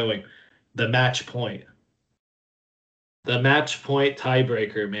you're going. The match point. The match point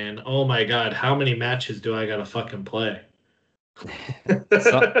tiebreaker, man. Oh my god, how many matches do I gotta fucking play?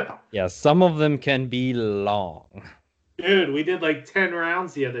 Yeah, some of them can be long. Dude, we did like 10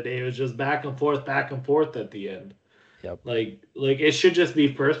 rounds the other day. It was just back and forth at the end. Yep. Like it should just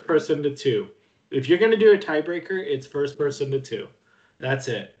be first person to two. If you're gonna do a tiebreaker, it's first person to two. That's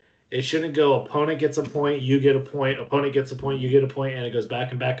it. It shouldn't go opponent gets a point, you get a point, opponent gets a point, you get a point, and it goes back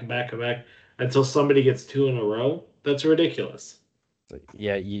and back and back and back until somebody gets two in a row. That's ridiculous. So,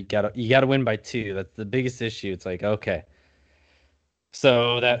 yeah, you gotta win by 2. That's the biggest issue. It's like, okay.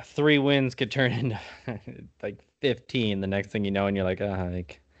 So that 3 wins could turn into like 15 the next thing you know, and you're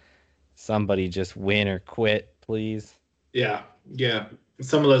like somebody just win or quit, please. Yeah, yeah.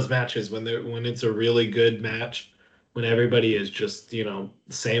 Some of those matches when it's a really good match, when everybody is just,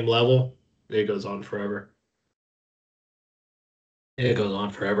 same level, it goes on forever. It goes on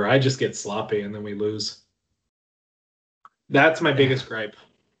forever. I just get sloppy and then we lose. That's my biggest gripe.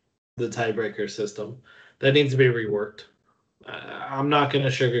 The tiebreaker system. That needs to be reworked. I'm not going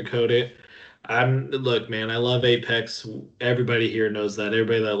to sugarcoat it. Look, man, I love Apex. Everybody here knows that.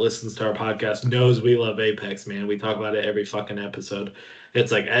 Everybody that listens to our podcast knows we love Apex, man. We talk about it every fucking episode.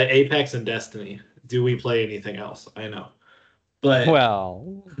 It's like Apex and Destiny. Do we play anything else? I know. But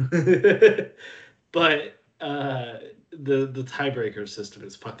Well, but the tiebreaker system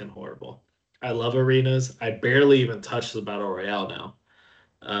is fucking horrible. I love arenas. I barely even touch the battle royale now.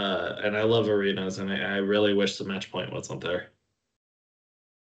 And I love arenas, and I really wish the match point wasn't there.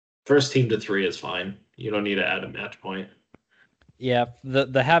 First team to 3 is fine. You don't need to add a match point. yeah,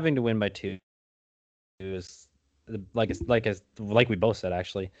 the having to win by 2 is like we both said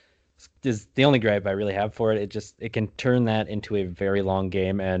actually is the only gripe I really have for it. It can turn that into a very long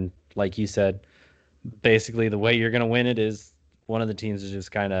game, and like you said, basically the way you're gonna win it is one of the teams is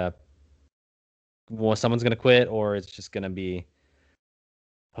just kind of, well, someone's gonna quit, or it's just gonna be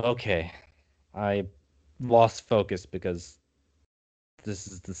okay. I lost focus because this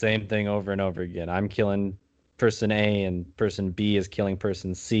is the same thing over and over again. I'm killing person A and person B is killing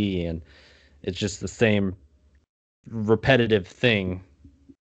person C, and it's just the same repetitive thing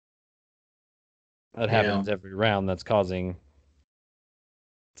that happens every round that's causing,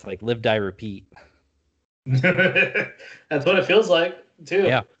 it's like live, die, repeat. That's what it feels like too.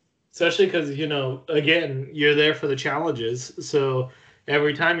 Yeah. Especially because, again, you're there for the challenges. So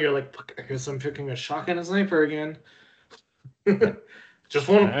every time you're like, fuck, I guess I'm picking a shotgun and sniper again. Just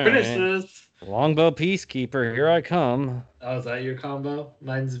want to finish this. Longbow peacekeeper, here I come. Oh, is that your combo?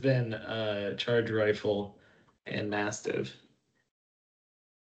 Mine's been charge rifle and mastiff.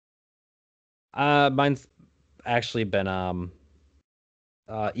 Mine's actually been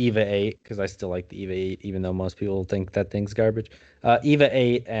Eva 8, because I still like the Eva 8, even though most people think that thing's garbage. Eva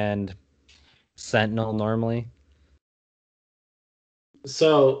 8 and Sentinel normally.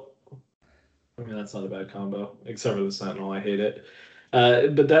 So, I mean, that's not a bad combo, except for the Sentinel. I hate it.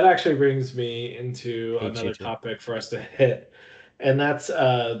 But that actually brings me into another topic for us to hit, and that's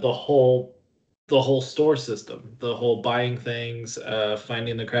the whole store system, the whole buying things,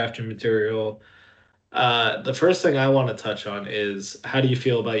 finding the crafting material. The first thing I want to touch on is, how do you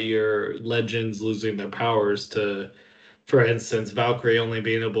feel about your legends losing their powers to, for instance, Valkyrie only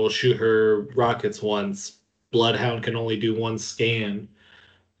being able to shoot her rockets once, Bloodhound can only do one scan,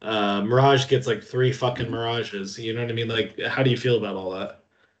 Mirage gets like 3 fucking Mirages. You know what I mean? Like, how do you feel about all that?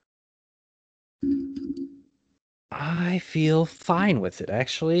 I feel fine with it,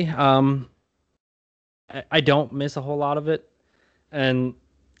 actually. I don't miss a whole lot of it, and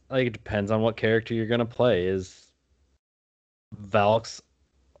like it depends on what character you're gonna play. Is Valk's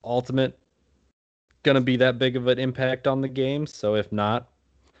ultimate gonna be that big of an impact on the game? So if not,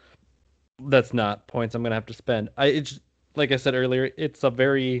 that's not points I'm gonna have to spend. It's like I said earlier, it's a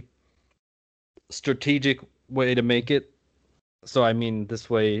very strategic way to make it. So I mean, this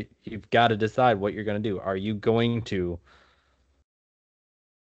way you've got to decide what you're gonna do. Are you going to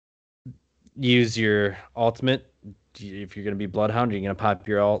use your ultimate? If you're gonna be Bloodhound, you're gonna pop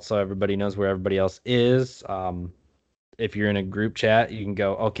your ult so everybody knows where everybody else is. If you're in a group chat, you can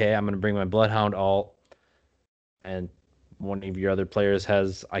go, okay, I'm gonna bring my Bloodhound ult, and one of your other players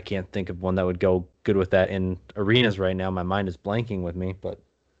has. I can't think of one that would go good with that in arenas right now. My mind is blanking with me, but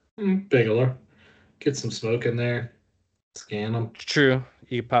Bangalore. Get some smoke in there. Scan them. true.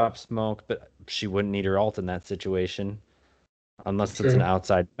 You pop smoke, but she wouldn't need her ult in that situation unless it's an True.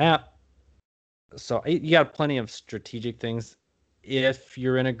 outside map. So you got plenty of strategic things if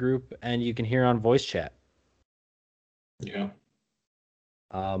you're in a group and you can hear on voice chat. Yeah.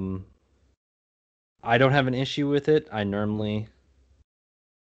 I don't have an issue with it. I normally,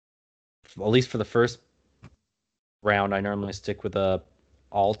 at least for the first round, I normally stick with a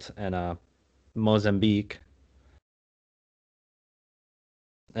alt and a Mozambique.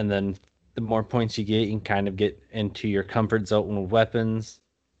 And then the more points you get, you can kind of get into your comfort zone with weapons.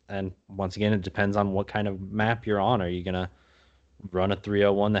 And once again, it depends on what kind of map you're on. Are you going to run a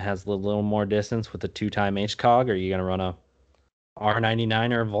 301 that has a little more distance with a 2-time HCOG, or are you going to run a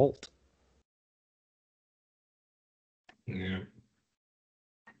R99 or a Volt? Yeah.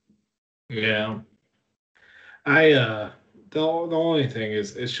 Yeah. The only thing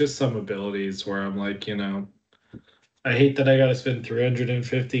is it's just some abilities where I'm like, I hate that I gotta spend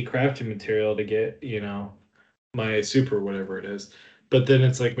 350 crafting material to get, my super whatever it is. But then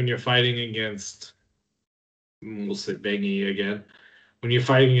it's like when you're fighting against, we'll say Bangy again. When you're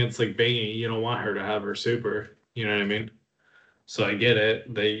fighting against like Bangy, you don't want her to have her super. You know what I mean? So I get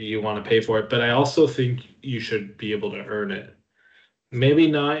it that you want to pay for it, but I also think you should be able to earn it. Maybe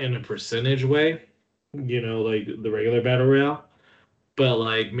not in a percentage way, like the regular battle royale, but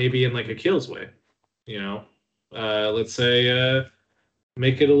like maybe in like a kills way. You know, let's say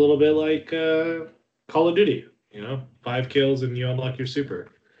make it a little bit like Call of Duty. 5 kills and you unlock your super.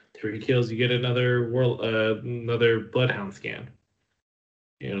 3 kills, you get another Bloodhound scan.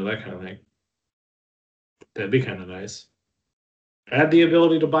 That kind of thing. That'd be kind of nice. Add the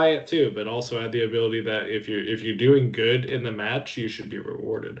ability to buy it too, but also add the ability that if you're doing good in the match, you should be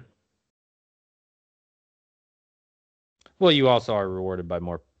rewarded. Well, you also are rewarded by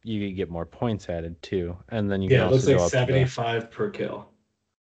more. You get more points added too, and then you can Yeah, it looks also like go up to the 75 per kill.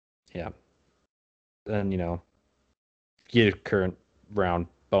 yeah. Then get a current round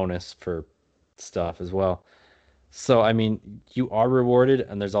bonus for stuff as well. So I mean, you are rewarded,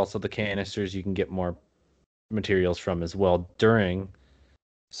 and there's also the canisters you can get more materials from as well during.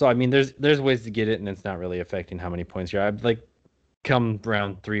 So I mean, there's ways to get it, and it's not really affecting how many points you're. I'd like come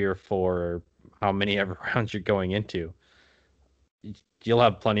round 3 or 4, or how many ever rounds you're going into. You'll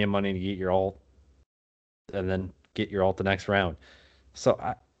have plenty of money to get your ult, and then get your ult the next round. So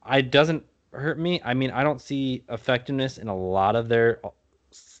I doesn't hurt me. I mean, I don't see effectiveness in a lot of their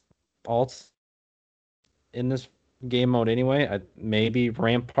alts in this game mode anyway. Maybe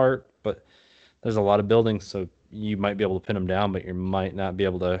Rampart, but there's a lot of buildings, so you might be able to pin them down, but you might not be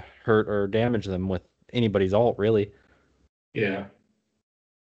able to hurt or damage them with anybody's ult, really. Yeah.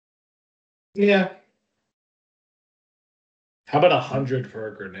 Yeah. How about 100 for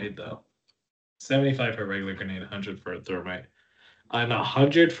a grenade though? 75 for a regular grenade, 100 for a thermite, and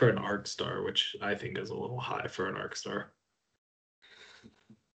 100 for an arc star, which I think is a little high for an arc star.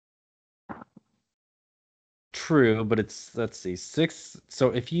 True, but let's see, 6. So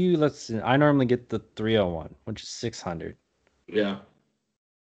if you, let's see, I normally get the 301, which is 600. Yeah.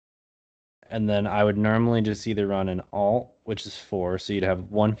 And then I would normally just either run an alt, which is 4, so you'd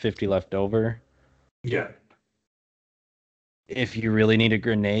have 150 left over. Yeah. If you really need a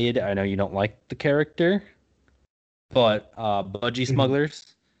grenade, I know you don't like the character, but Budgie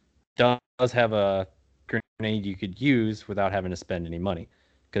Smugglers does have a grenade you could use without having to spend any money,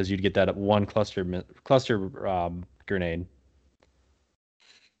 because you'd get that at one cluster grenade.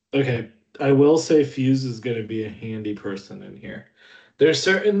 Okay, I will say Fuse is going to be a handy person in here. There's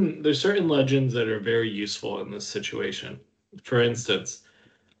certain legends that are very useful in this situation. For instance,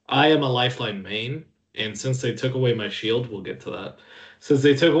 I am a lifeline main, and since they took away my shield, we'll get to that. Since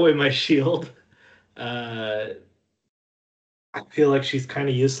they took away my shield, uh, I feel like she's kind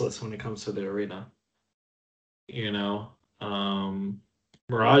of useless when it comes to the arena. You know,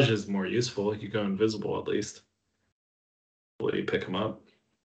 Mirage is more useful. You go invisible at least. Will you pick him up?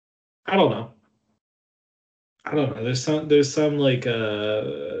 I don't know. I don't know. There's some like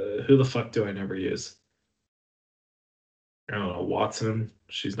who the fuck do I never use? I don't know, Watson.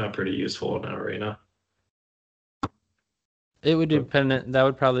 She's not pretty useful in that arena. It would depend. That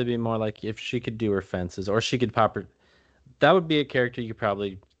would probably be more like if she could do her fences, or she could pop her. That would be a character you could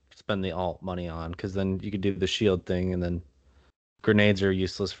probably spend the alt money on, because then you could do the shield thing, and then grenades are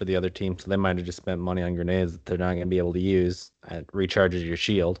useless for the other team, so they might have just spent money on grenades that they're not going to be able to use. It recharges your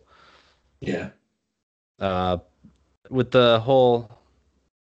shield. Yeah. With the whole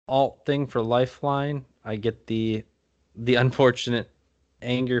alt thing for Lifeline, I get the unfortunate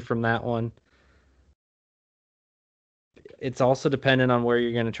anger from that one. It's also dependent on where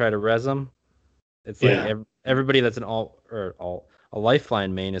you're going to try to res them. It's like everybody that's an a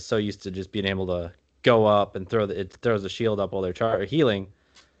Lifeline main is so used to just being able to go up and it throws a shield up while they're healing.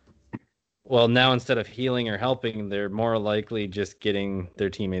 Well, now instead of healing or helping, they're more likely just getting their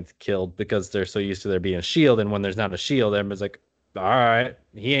teammates killed because they're so used to there being a shield. And when there's not a shield, everybody's like, all right,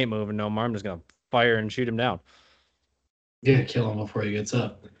 he ain't moving no more. I'm just going to fire and shoot him down. Yeah, kill him before he gets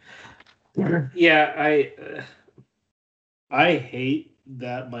up. Yeah, I hate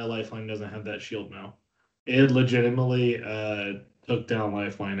that my Lifeline doesn't have that shield now. It legitimately took down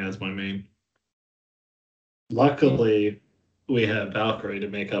Lifeline as my main. Luckily, we have Valkyrie to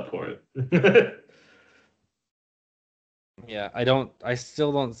make up for it. Yeah, I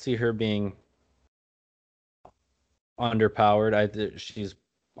still don't see her being underpowered.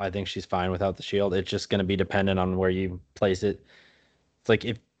 I think she's fine without the shield. It's just going to be dependent on where you place it. It's like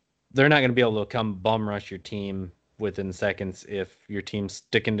if they're not going to be able to come bum rush your team within seconds if your team's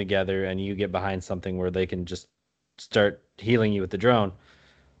sticking together and you get behind something where they can just start healing you with the drone,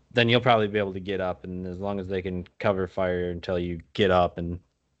 then you'll probably be able to get up. And as long as they can cover fire until you get up and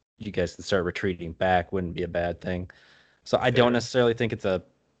you guys can start retreating back, wouldn't be a bad thing. So I don't necessarily think it's a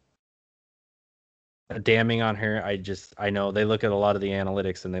damning on her. I know they look at a lot of the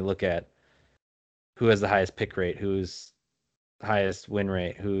analytics and they look at who has the highest pick rate, who's highest win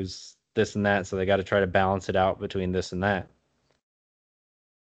rate, who's this and that. So they got to try to balance it out between this and that.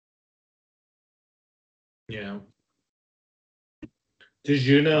 Yeah. Did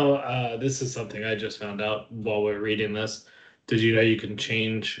you know, this is something I just found out while we're reading this. Did you know you can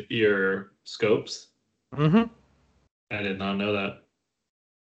change your scopes? Mm-hmm. I did not know that.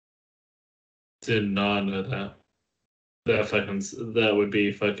 Did not know that. That would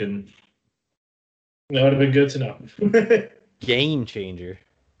be fucking. That would have been good to know. Game changer.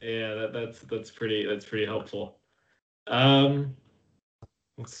 Yeah, that's pretty helpful. Let's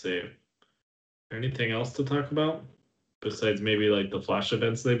see. Anything else to talk about besides maybe like the flash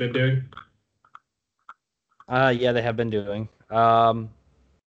events they've been doing? Yeah, they have been doing. Trying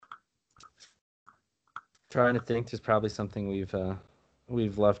to think, there's probably something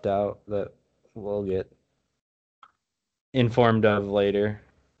we've left out that we'll get informed of later.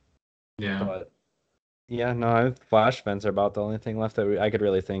 Yeah. But yeah, no, flash events are about the only thing left that I could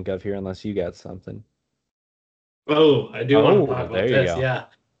really think of here, unless you got something. Oh, I do want to talk about there you this. go. Yeah,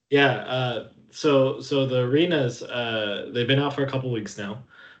 yeah. So the arenas, they've been out for a couple weeks now,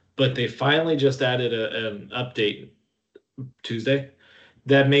 but they finally just added an update Tuesday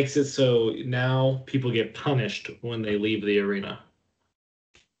that makes it so now people get punished when they leave the arena.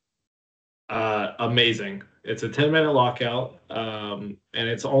 Amazing. It's a 10-minute lockout, and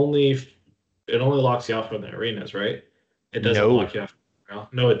it only locks you out from the arenas, right? It doesn't lock you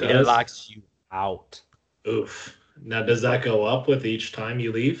out. No, it does. It locks you out. Oof. Now, does that go up with each time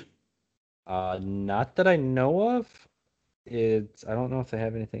you leave? Not that I know of. I don't know if they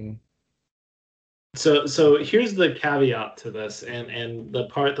have anything. So here's the caveat to this, and the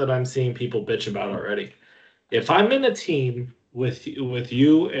part that I'm seeing people bitch about already. If I'm in a team with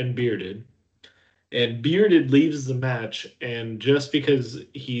you and Bearded leaves the match, and just because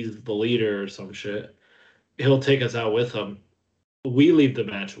he's the leader or some shit, he'll take us out with him. We leave the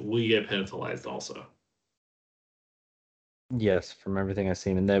match, we get penalized also. Yes, from everything I've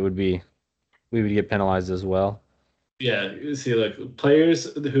seen, and we would get penalized as well. Yeah, you see, like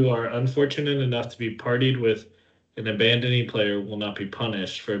players who are unfortunate enough to be partied with an abandoning player will not be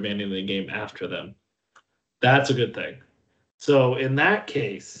punished for abandoning the game after them. That's a good thing. So in that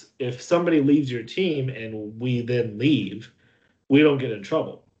case, if somebody leaves your team and we then leave, we don't get in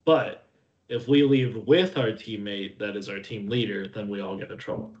trouble. But if we leave with our teammate that is our team leader, then we all get in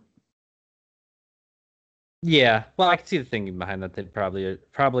trouble. Yeah, well, I can see the thinking behind that. They'd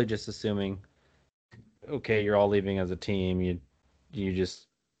probably just assuming, okay, you're all leaving as a team. You just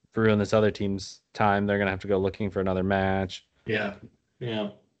ruin this other team's time. They're gonna have to go looking for another match. Yeah, yeah.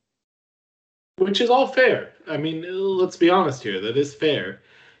 Which is all fair. I mean, let's be honest here. That is fair.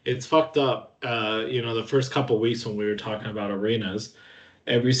 It's fucked up. The first couple weeks when we were talking about arenas,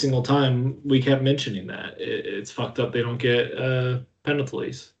 every single time we kept mentioning that. It's fucked up. They don't get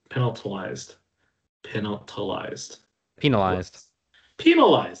penalized. Penalized.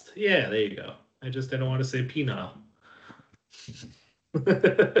 Penalized. Yeah, there you go. I just didn't want to say penal.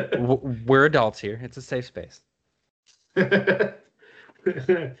 We're adults here. It's a safe space. He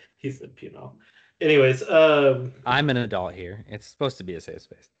said penal. Anyways, I'm an adult here. It's supposed to be a safe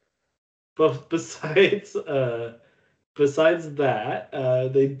space. but besides that,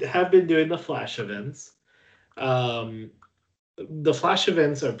 they have been doing the flash events. The flash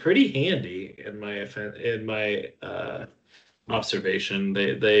events are pretty handy in my observation.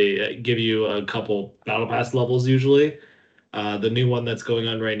 They give you a couple battle pass levels usually. The new one that's going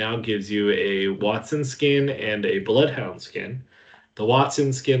on right now gives you a Watson skin and a Bloodhound skin. The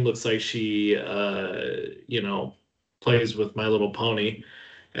Watson skin looks like she, plays with My Little Pony,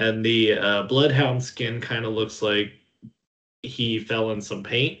 and the Bloodhound skin kind of looks like he fell in some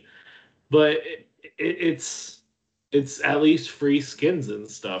paint. But it's at least free skins and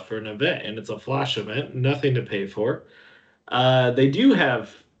stuff for an event, and it's a flash event, nothing to pay for. They do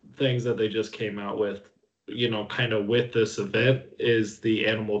have things that they just came out with, kind of with this event is the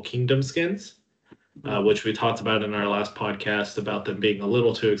Animal Kingdom skins, which we talked about in our last podcast about them being a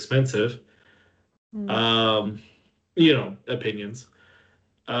little too expensive. Um, opinions.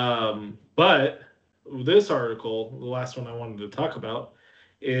 But this article, the last one I wanted to talk about,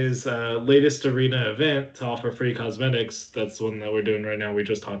 is latest arena event to offer free cosmetics. That's the one that we're doing right now. We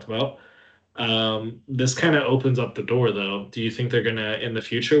just talked about. This kind of opens up the door, though. Do you think they're gonna, in the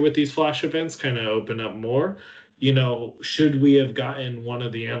future, with these flash events, kind of open up more? Should we have gotten one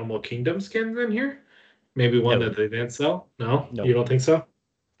of the Animal Kingdom skins in here? Maybe one No. that they didn't sell? No? No. You don't think so?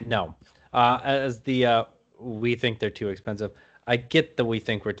 No. We think they're too expensive. I get that we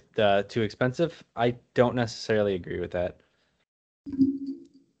think we're too expensive. I don't necessarily agree with that.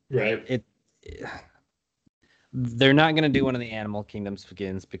 Right. They're not going to do one of the Animal Kingdom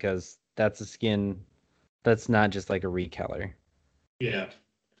skins because that's a skin that's not just like a recolor. Yeah.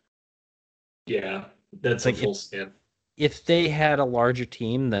 Yeah. That's Like a full skin. If they had a larger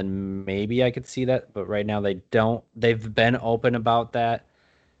team, then maybe I could see that. But right now they don't. They've been open about that.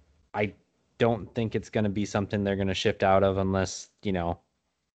 I don't think it's going to be something they're going to shift out of unless,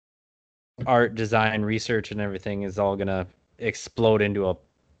 art, design, research, and everything is all going to explode into a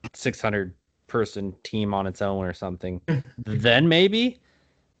 600-person team on its own or something. Then maybe.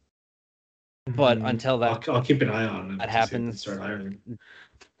 But until that, I'll keep an eye on it. That happens. Start hiring.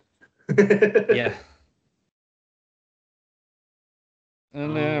 Yeah. I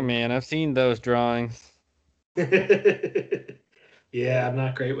don't know, man. I've seen those drawings. Yeah, I'm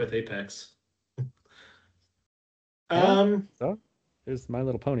not great with Apex. So there's My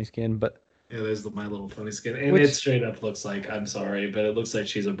Little Pony skin, but yeah, there's the My Little Pony skin, and it straight up looks like, I'm sorry, but it looks like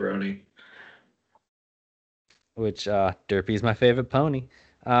she's a brony. Which Derpy's my favorite pony.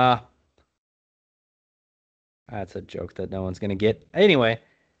 That's a joke that no one's gonna get. Anyway,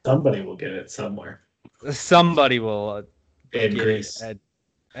 somebody will get it somewhere. Somebody will get it.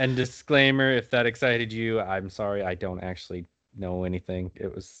 And disclaimer: if that excited you, I'm sorry. I don't actually know anything.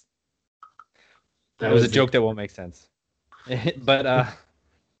 It was a joke that won't make sense. But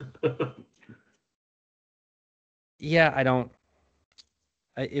yeah, I don't.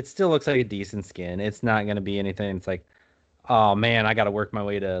 It still looks like a decent skin. It's not going to be anything. It's like, oh man, I got to work my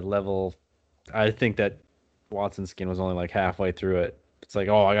way to level. I think that Watson's skin was only like halfway through it. It's like,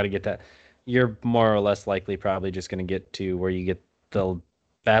 oh, I got to get that. You're more or less likely probably just going to get to where you get the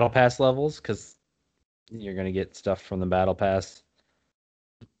battle pass levels because you're going to get stuff from the battle pass.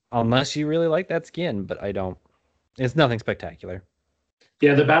 Unless you really like that skin, but I don't. It's nothing spectacular.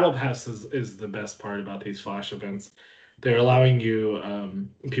 Yeah, the battle pass is the best part about these flash events. They're allowing you,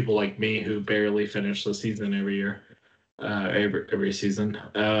 people like me who barely finish the season every year, every season,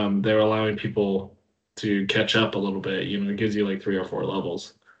 they're allowing people to catch up a little bit. It gives you like 3 or 4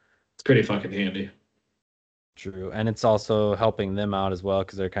 levels. It's pretty fucking handy. True, and it's also helping them out as well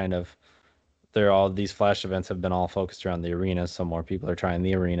because these flash events have been all focused around the arenas, so more people are trying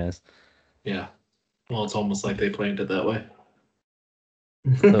the arenas. Yeah, well, it's almost like they planned it that way.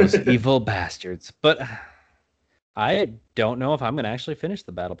 Those evil bastards. But I don't know if I'm going to actually finish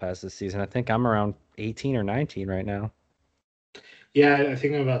the battle pass this season. I think I'm around 18 or 19 right now. Yeah, I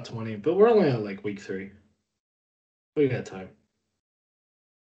think I'm about 20, but we're only on like week 3. We got time.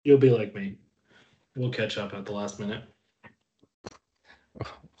 You'll be like me. We'll catch up at the last minute.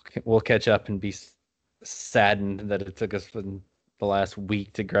 We'll catch up and be saddened that it took us the last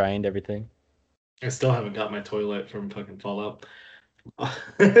week to grind everything. I still haven't got my toilet from fucking Fallout.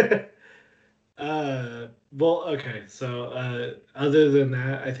 Well, okay. So, other than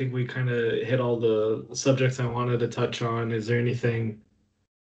that, I think we kind of hit all the subjects I wanted to touch on. Is there anything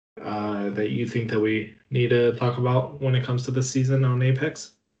that you think that we need to talk about when it comes to the season on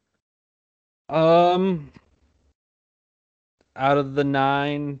Apex? Um, out of the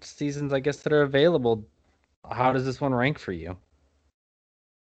 9 seasons, I guess that are available, how does this one rank for you?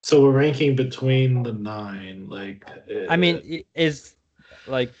 So we're ranking between the 9. Like, I mean, is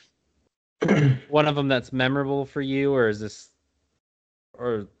like one of them that's memorable for you, or is this,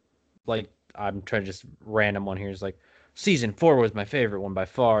 or like I'm trying to just random one here is like season 4 was my favorite one by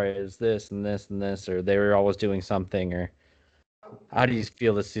far. Is this and this and this, or they were always doing something, or how do you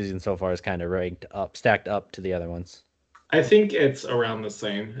feel this season so far is kind of ranked up, stacked up to the other ones? I think it's around the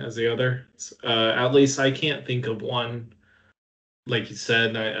same as the other. At least I can't think of one. Like you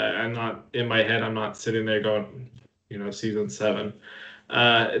said, I'm not in my head. I'm not sitting there going, season 7.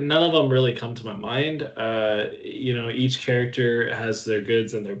 None of them really come to my mind. Each character has their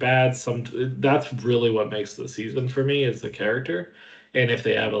goods and their bads. That's really what makes the season for me is the character, and if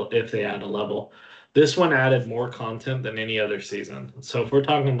they add a level. This one added more content than any other season. So if we're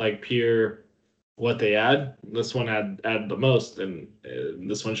talking like pure what they add, this one add the most, and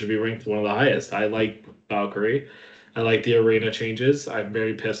this one should be ranked one of the highest. I like Valkyrie. I like the arena changes. I'm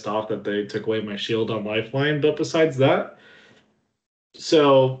very pissed off that they took away my shield on Lifeline, but besides that,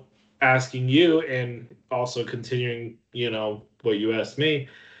 so asking you and also continuing, what you asked me,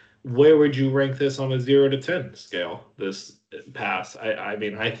 where would you rank this on a 0 to 10 scale? This pass, I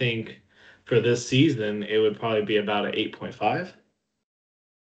mean, I think for this season it would probably be about an 8.5.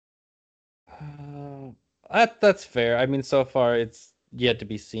 That's fair. I mean, so far it's yet to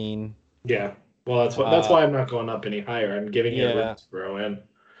be seen. Yeah. Well, that's Uh, why I'm not going up any higher. I'm giving it room yeah. to grow in.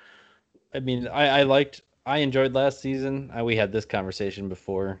 I mean, I enjoyed last season. We had this conversation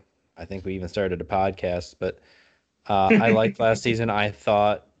before. I think we even started a podcast, but I liked last season. I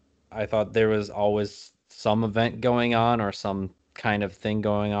thought there was always some event going on or some kind of thing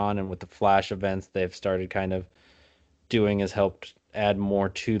going on, and with the flash events they've started kind of doing has helped add more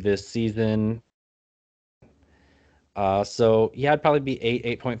to this season. So yeah, I'd probably be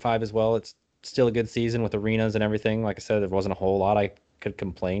 8.5 as well. It's still a good season with arenas and everything. Like I said, there wasn't a whole lot I could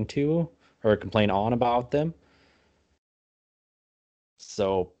complain to or complain on about them.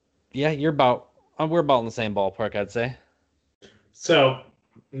 So yeah, we're about in the same ballpark, I'd say. So,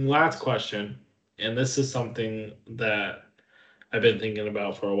 last question, and this is something that I've been thinking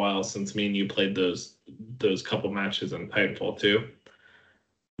about for a while since me and you played those couple matches in Titanfall 2.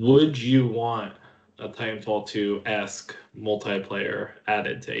 Would you want a Titanfall 2-esque multiplayer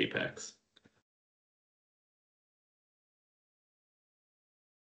added to Apex?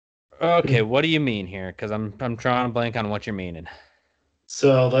 Okay, what do you mean here? Because I'm trying to blank on what you're meaning.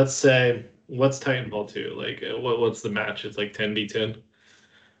 So let's say, what's Titanfall 2? Like, what's the match? It's like 10v10.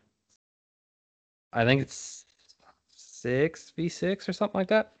 I think it's 6v6 or something like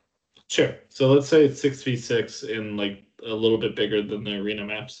that. Sure. So let's say it's 6v6 in like a little bit bigger than the arena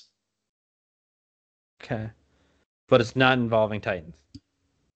maps. Okay, but it's not involving Titans.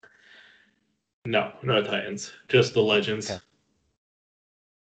 No, no Titans, just the Okay. Legends.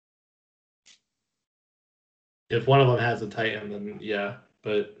 If one of them has a Titan, then yeah,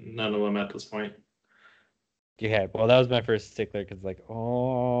 but none of them at this point. Yeah, well, that was my first stickler because, like, because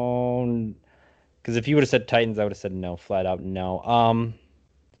if you would have said Titans, I would have said no, flat out no.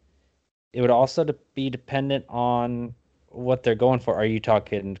 It would also be dependent on what they're going for. Are you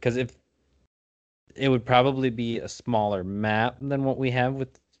talking? Because if it would probably be a smaller map than what we have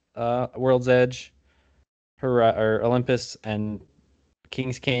with World's Edge, or Olympus and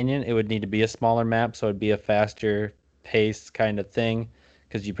Kings Canyon, it would need to be a smaller map, so it'd be a faster pace kind of thing.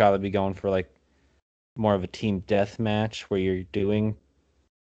 Because you'd probably be going for like more of a team death match where you're doing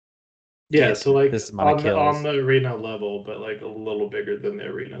Yeah, so like this amount of on kills. the arena level, but like a little bigger than the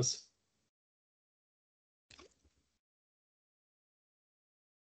arenas.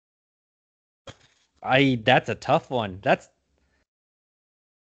 That's a tough one.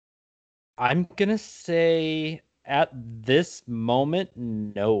 I'm gonna say at this moment,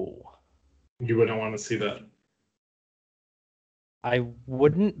 no. You wouldn't want to see that. I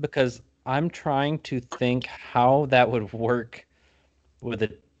wouldn't because I'm trying to think how that would work with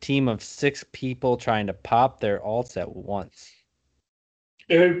a team of 6 people trying to pop their alts at once.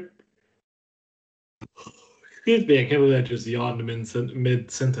 Uh, Excuse me, I can't believe I just yawned mid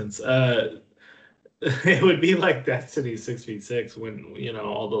sentence. It would be like Destiny 6v6 when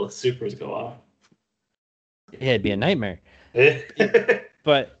all the supers go off. Yeah, it'd be a nightmare.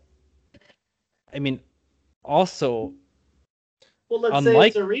 But I mean, also Well, let's say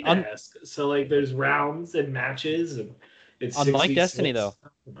it's arena-esque. So like there's rounds and matches and it's unlike Destiny 6v6.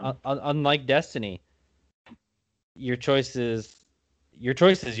 though. Unlike Destiny, your choice is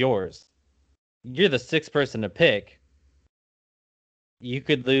yours. You're the sixth person to pick. You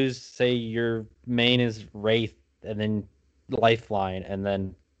could lose, say your main is Wraith and then Lifeline and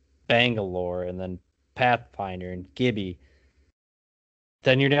then Bangalore and then Pathfinder and Gibby.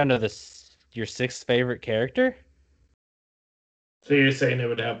 Then you're down to your sixth favorite character? So you're saying it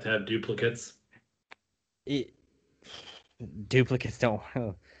would have to have duplicates? Duplicates don't.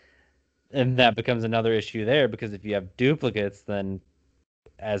 And that becomes another issue there, because if you have duplicates, then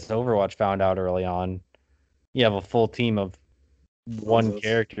as Overwatch found out early on, you have a full team of one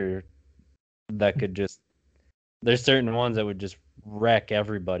character that could just. There's certain ones that would just wreck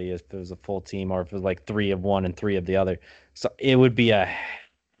everybody if it was a full team, or if it was like 3 of one and 3 of the other. So it would be a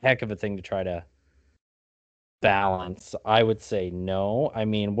heck of a thing to try to balance. I would say no. I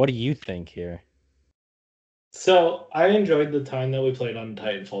mean, what do you think here? So I enjoyed the time that we played on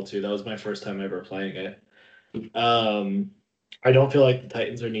Titanfall 2. That was my first time ever playing it. I don't feel like the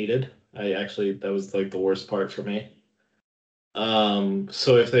Titans are needed. That was like the worst part for me.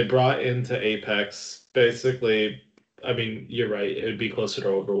 So if they brought into Apex, basically, I mean, you're right, it would be closer to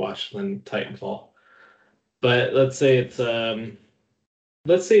Overwatch than Titanfall. But let's say it's like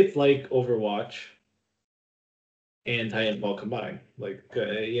Overwatch and Titanfall combined, like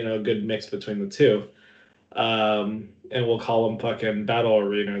a good mix between the two. And we'll call them fucking battle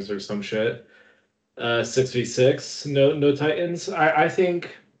arenas or some shit. 6v6, no Titans. I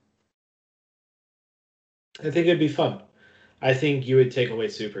think it'd be fun. I think you would take away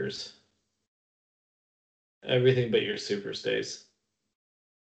supers. Everything but your super stays.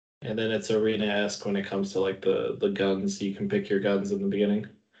 And then it's arena-esque when it comes to like the guns. You can pick your guns in the beginning.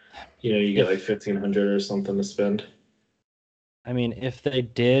 You get like 1,500 or something to spend. I mean, if they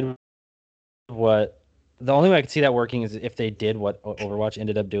did the only way I could see that working is if they did what Overwatch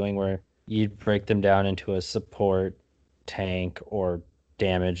ended up doing, where you'd break them down into a support, tank, or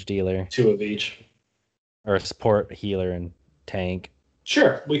damage dealer. 2 of each. Or a support, healer, and tank.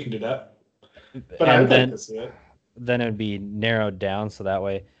 Sure, we can do that. But I would like to see it. Then it would be narrowed down, so that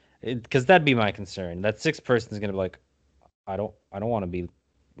way, because that'd be my concern. That 6th person is gonna be like, I don't want to be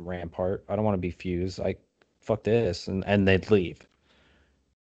Rampart. I don't want to be Fuse. Fuck this, and they'd leave.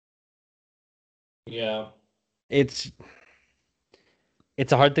 Yeah. It's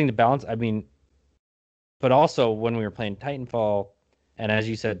a hard thing to balance. I mean, but also when we were playing Titanfall, and as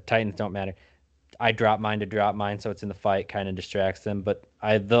you said, Titans don't matter. I drop mine to drop mine, so it's in the fight, kind of distracts them. But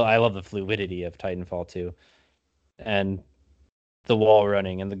I love the fluidity of Titanfall 2, and the wall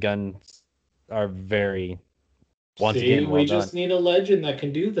running and the guns are very. We just need a legend that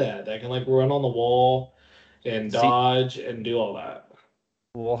can do that. That can like run on the wall and dodge and do all that.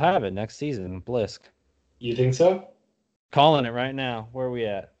 We'll have it next season, Blisk. You think so? Calling it right now. Where are we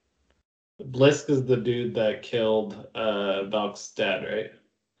at? Blisk is the dude that killed Valk's dad, right?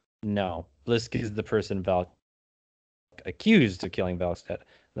 No. Blisk is the person Valk accused of killing Valk's dad.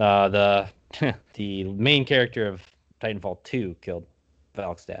 The main character of Titanfall 2 killed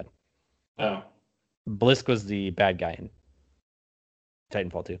Valk's dad. Oh. Blisk was the bad guy in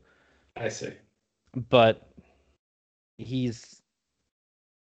Titanfall 2. I see. But he's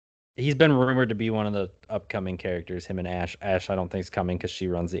been rumored to be one of the upcoming characters, him and Ashe. Ashe, I don't think is coming because she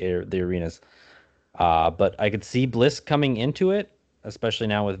runs the arenas. But I could see Blisk coming into it, especially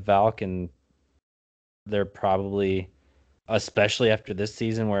now with Valk, and they're probably, especially after this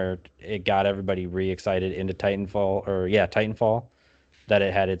season where it got everybody re-excited into Titanfall, that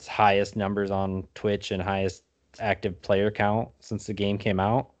it had its highest numbers on Twitch and highest active player count since the game came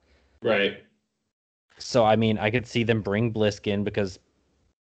out. Right. So, I mean, I could see them bring Blisk in because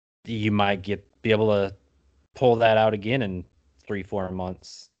you might be able to pull that out again in 3-4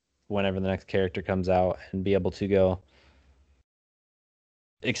 months whenever the next character comes out, and be able to go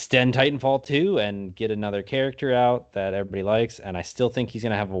extend Titanfall 2 and get another character out that everybody likes. And I still think he's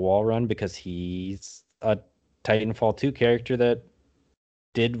going to have a wall run because he's a Titanfall 2 character that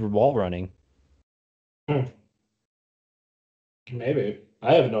did wall running. Maybe.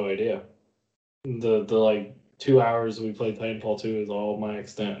 I have no idea. The like 2 hours we played Titanfall 2 is all my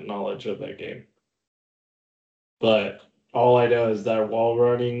extent knowledge of that game. But all I know is that wall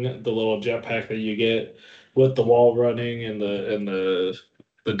running, the little jetpack that you get with the wall running and the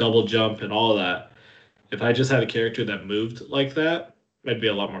double jump and all of that. If I just had a character that moved like that, I'd be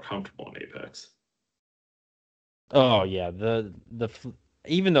a lot more comfortable in Apex. Oh yeah,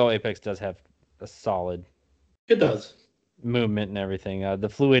 even though Apex does have a solid, it does, movement and everything, the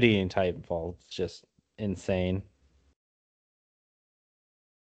fluidity in Titanfall is just insane.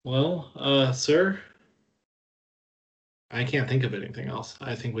 Well, sir, I can't think of anything else.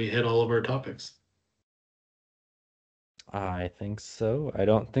 I think we hit all of our topics. I think so. I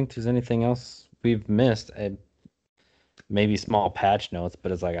don't think there's anything else we've missed. Maybe small patch notes,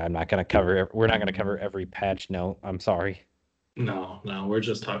 but it's like I'm not gonna cover. We're not gonna cover every patch note. I'm sorry. No, we're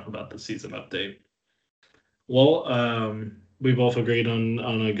just talking about the season update. Well, we both agreed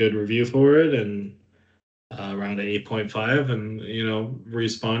on a good review for it, and around 8.5. And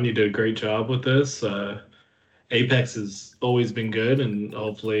Respawn, you did a great job with this. Apex has always been good, and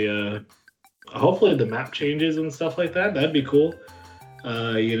hopefully the map changes and stuff like that. That'd be cool.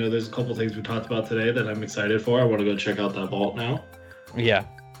 There's a couple things we talked about today that I'm excited for. I want to go check out that vault now. Yeah.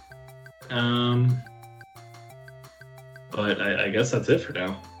 But I guess that's it for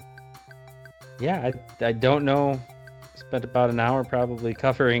now. Yeah, I don't know. Spent about an hour probably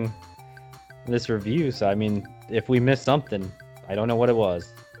covering this review. So I mean, if we missed something, I don't know what it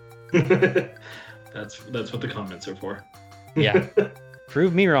was. That's what the comments are for. Yeah.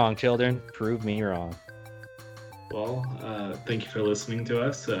 Prove me wrong, children. Prove me wrong. Well, thank you for listening to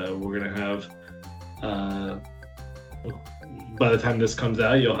us. We're gonna have, by the time this comes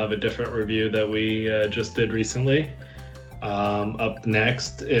out, you'll have a different review that we just did recently. Up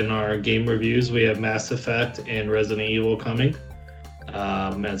next in our game reviews, we have Mass Effect and Resident Evil coming,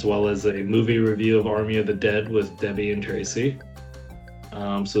 as well as a movie review of Army of the Dead with Debbie and Tracy.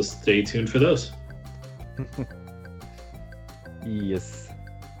 So stay tuned for those. Yes.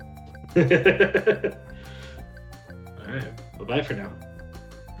 All right. Bye-bye for now.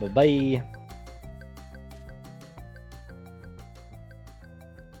 Bye-bye.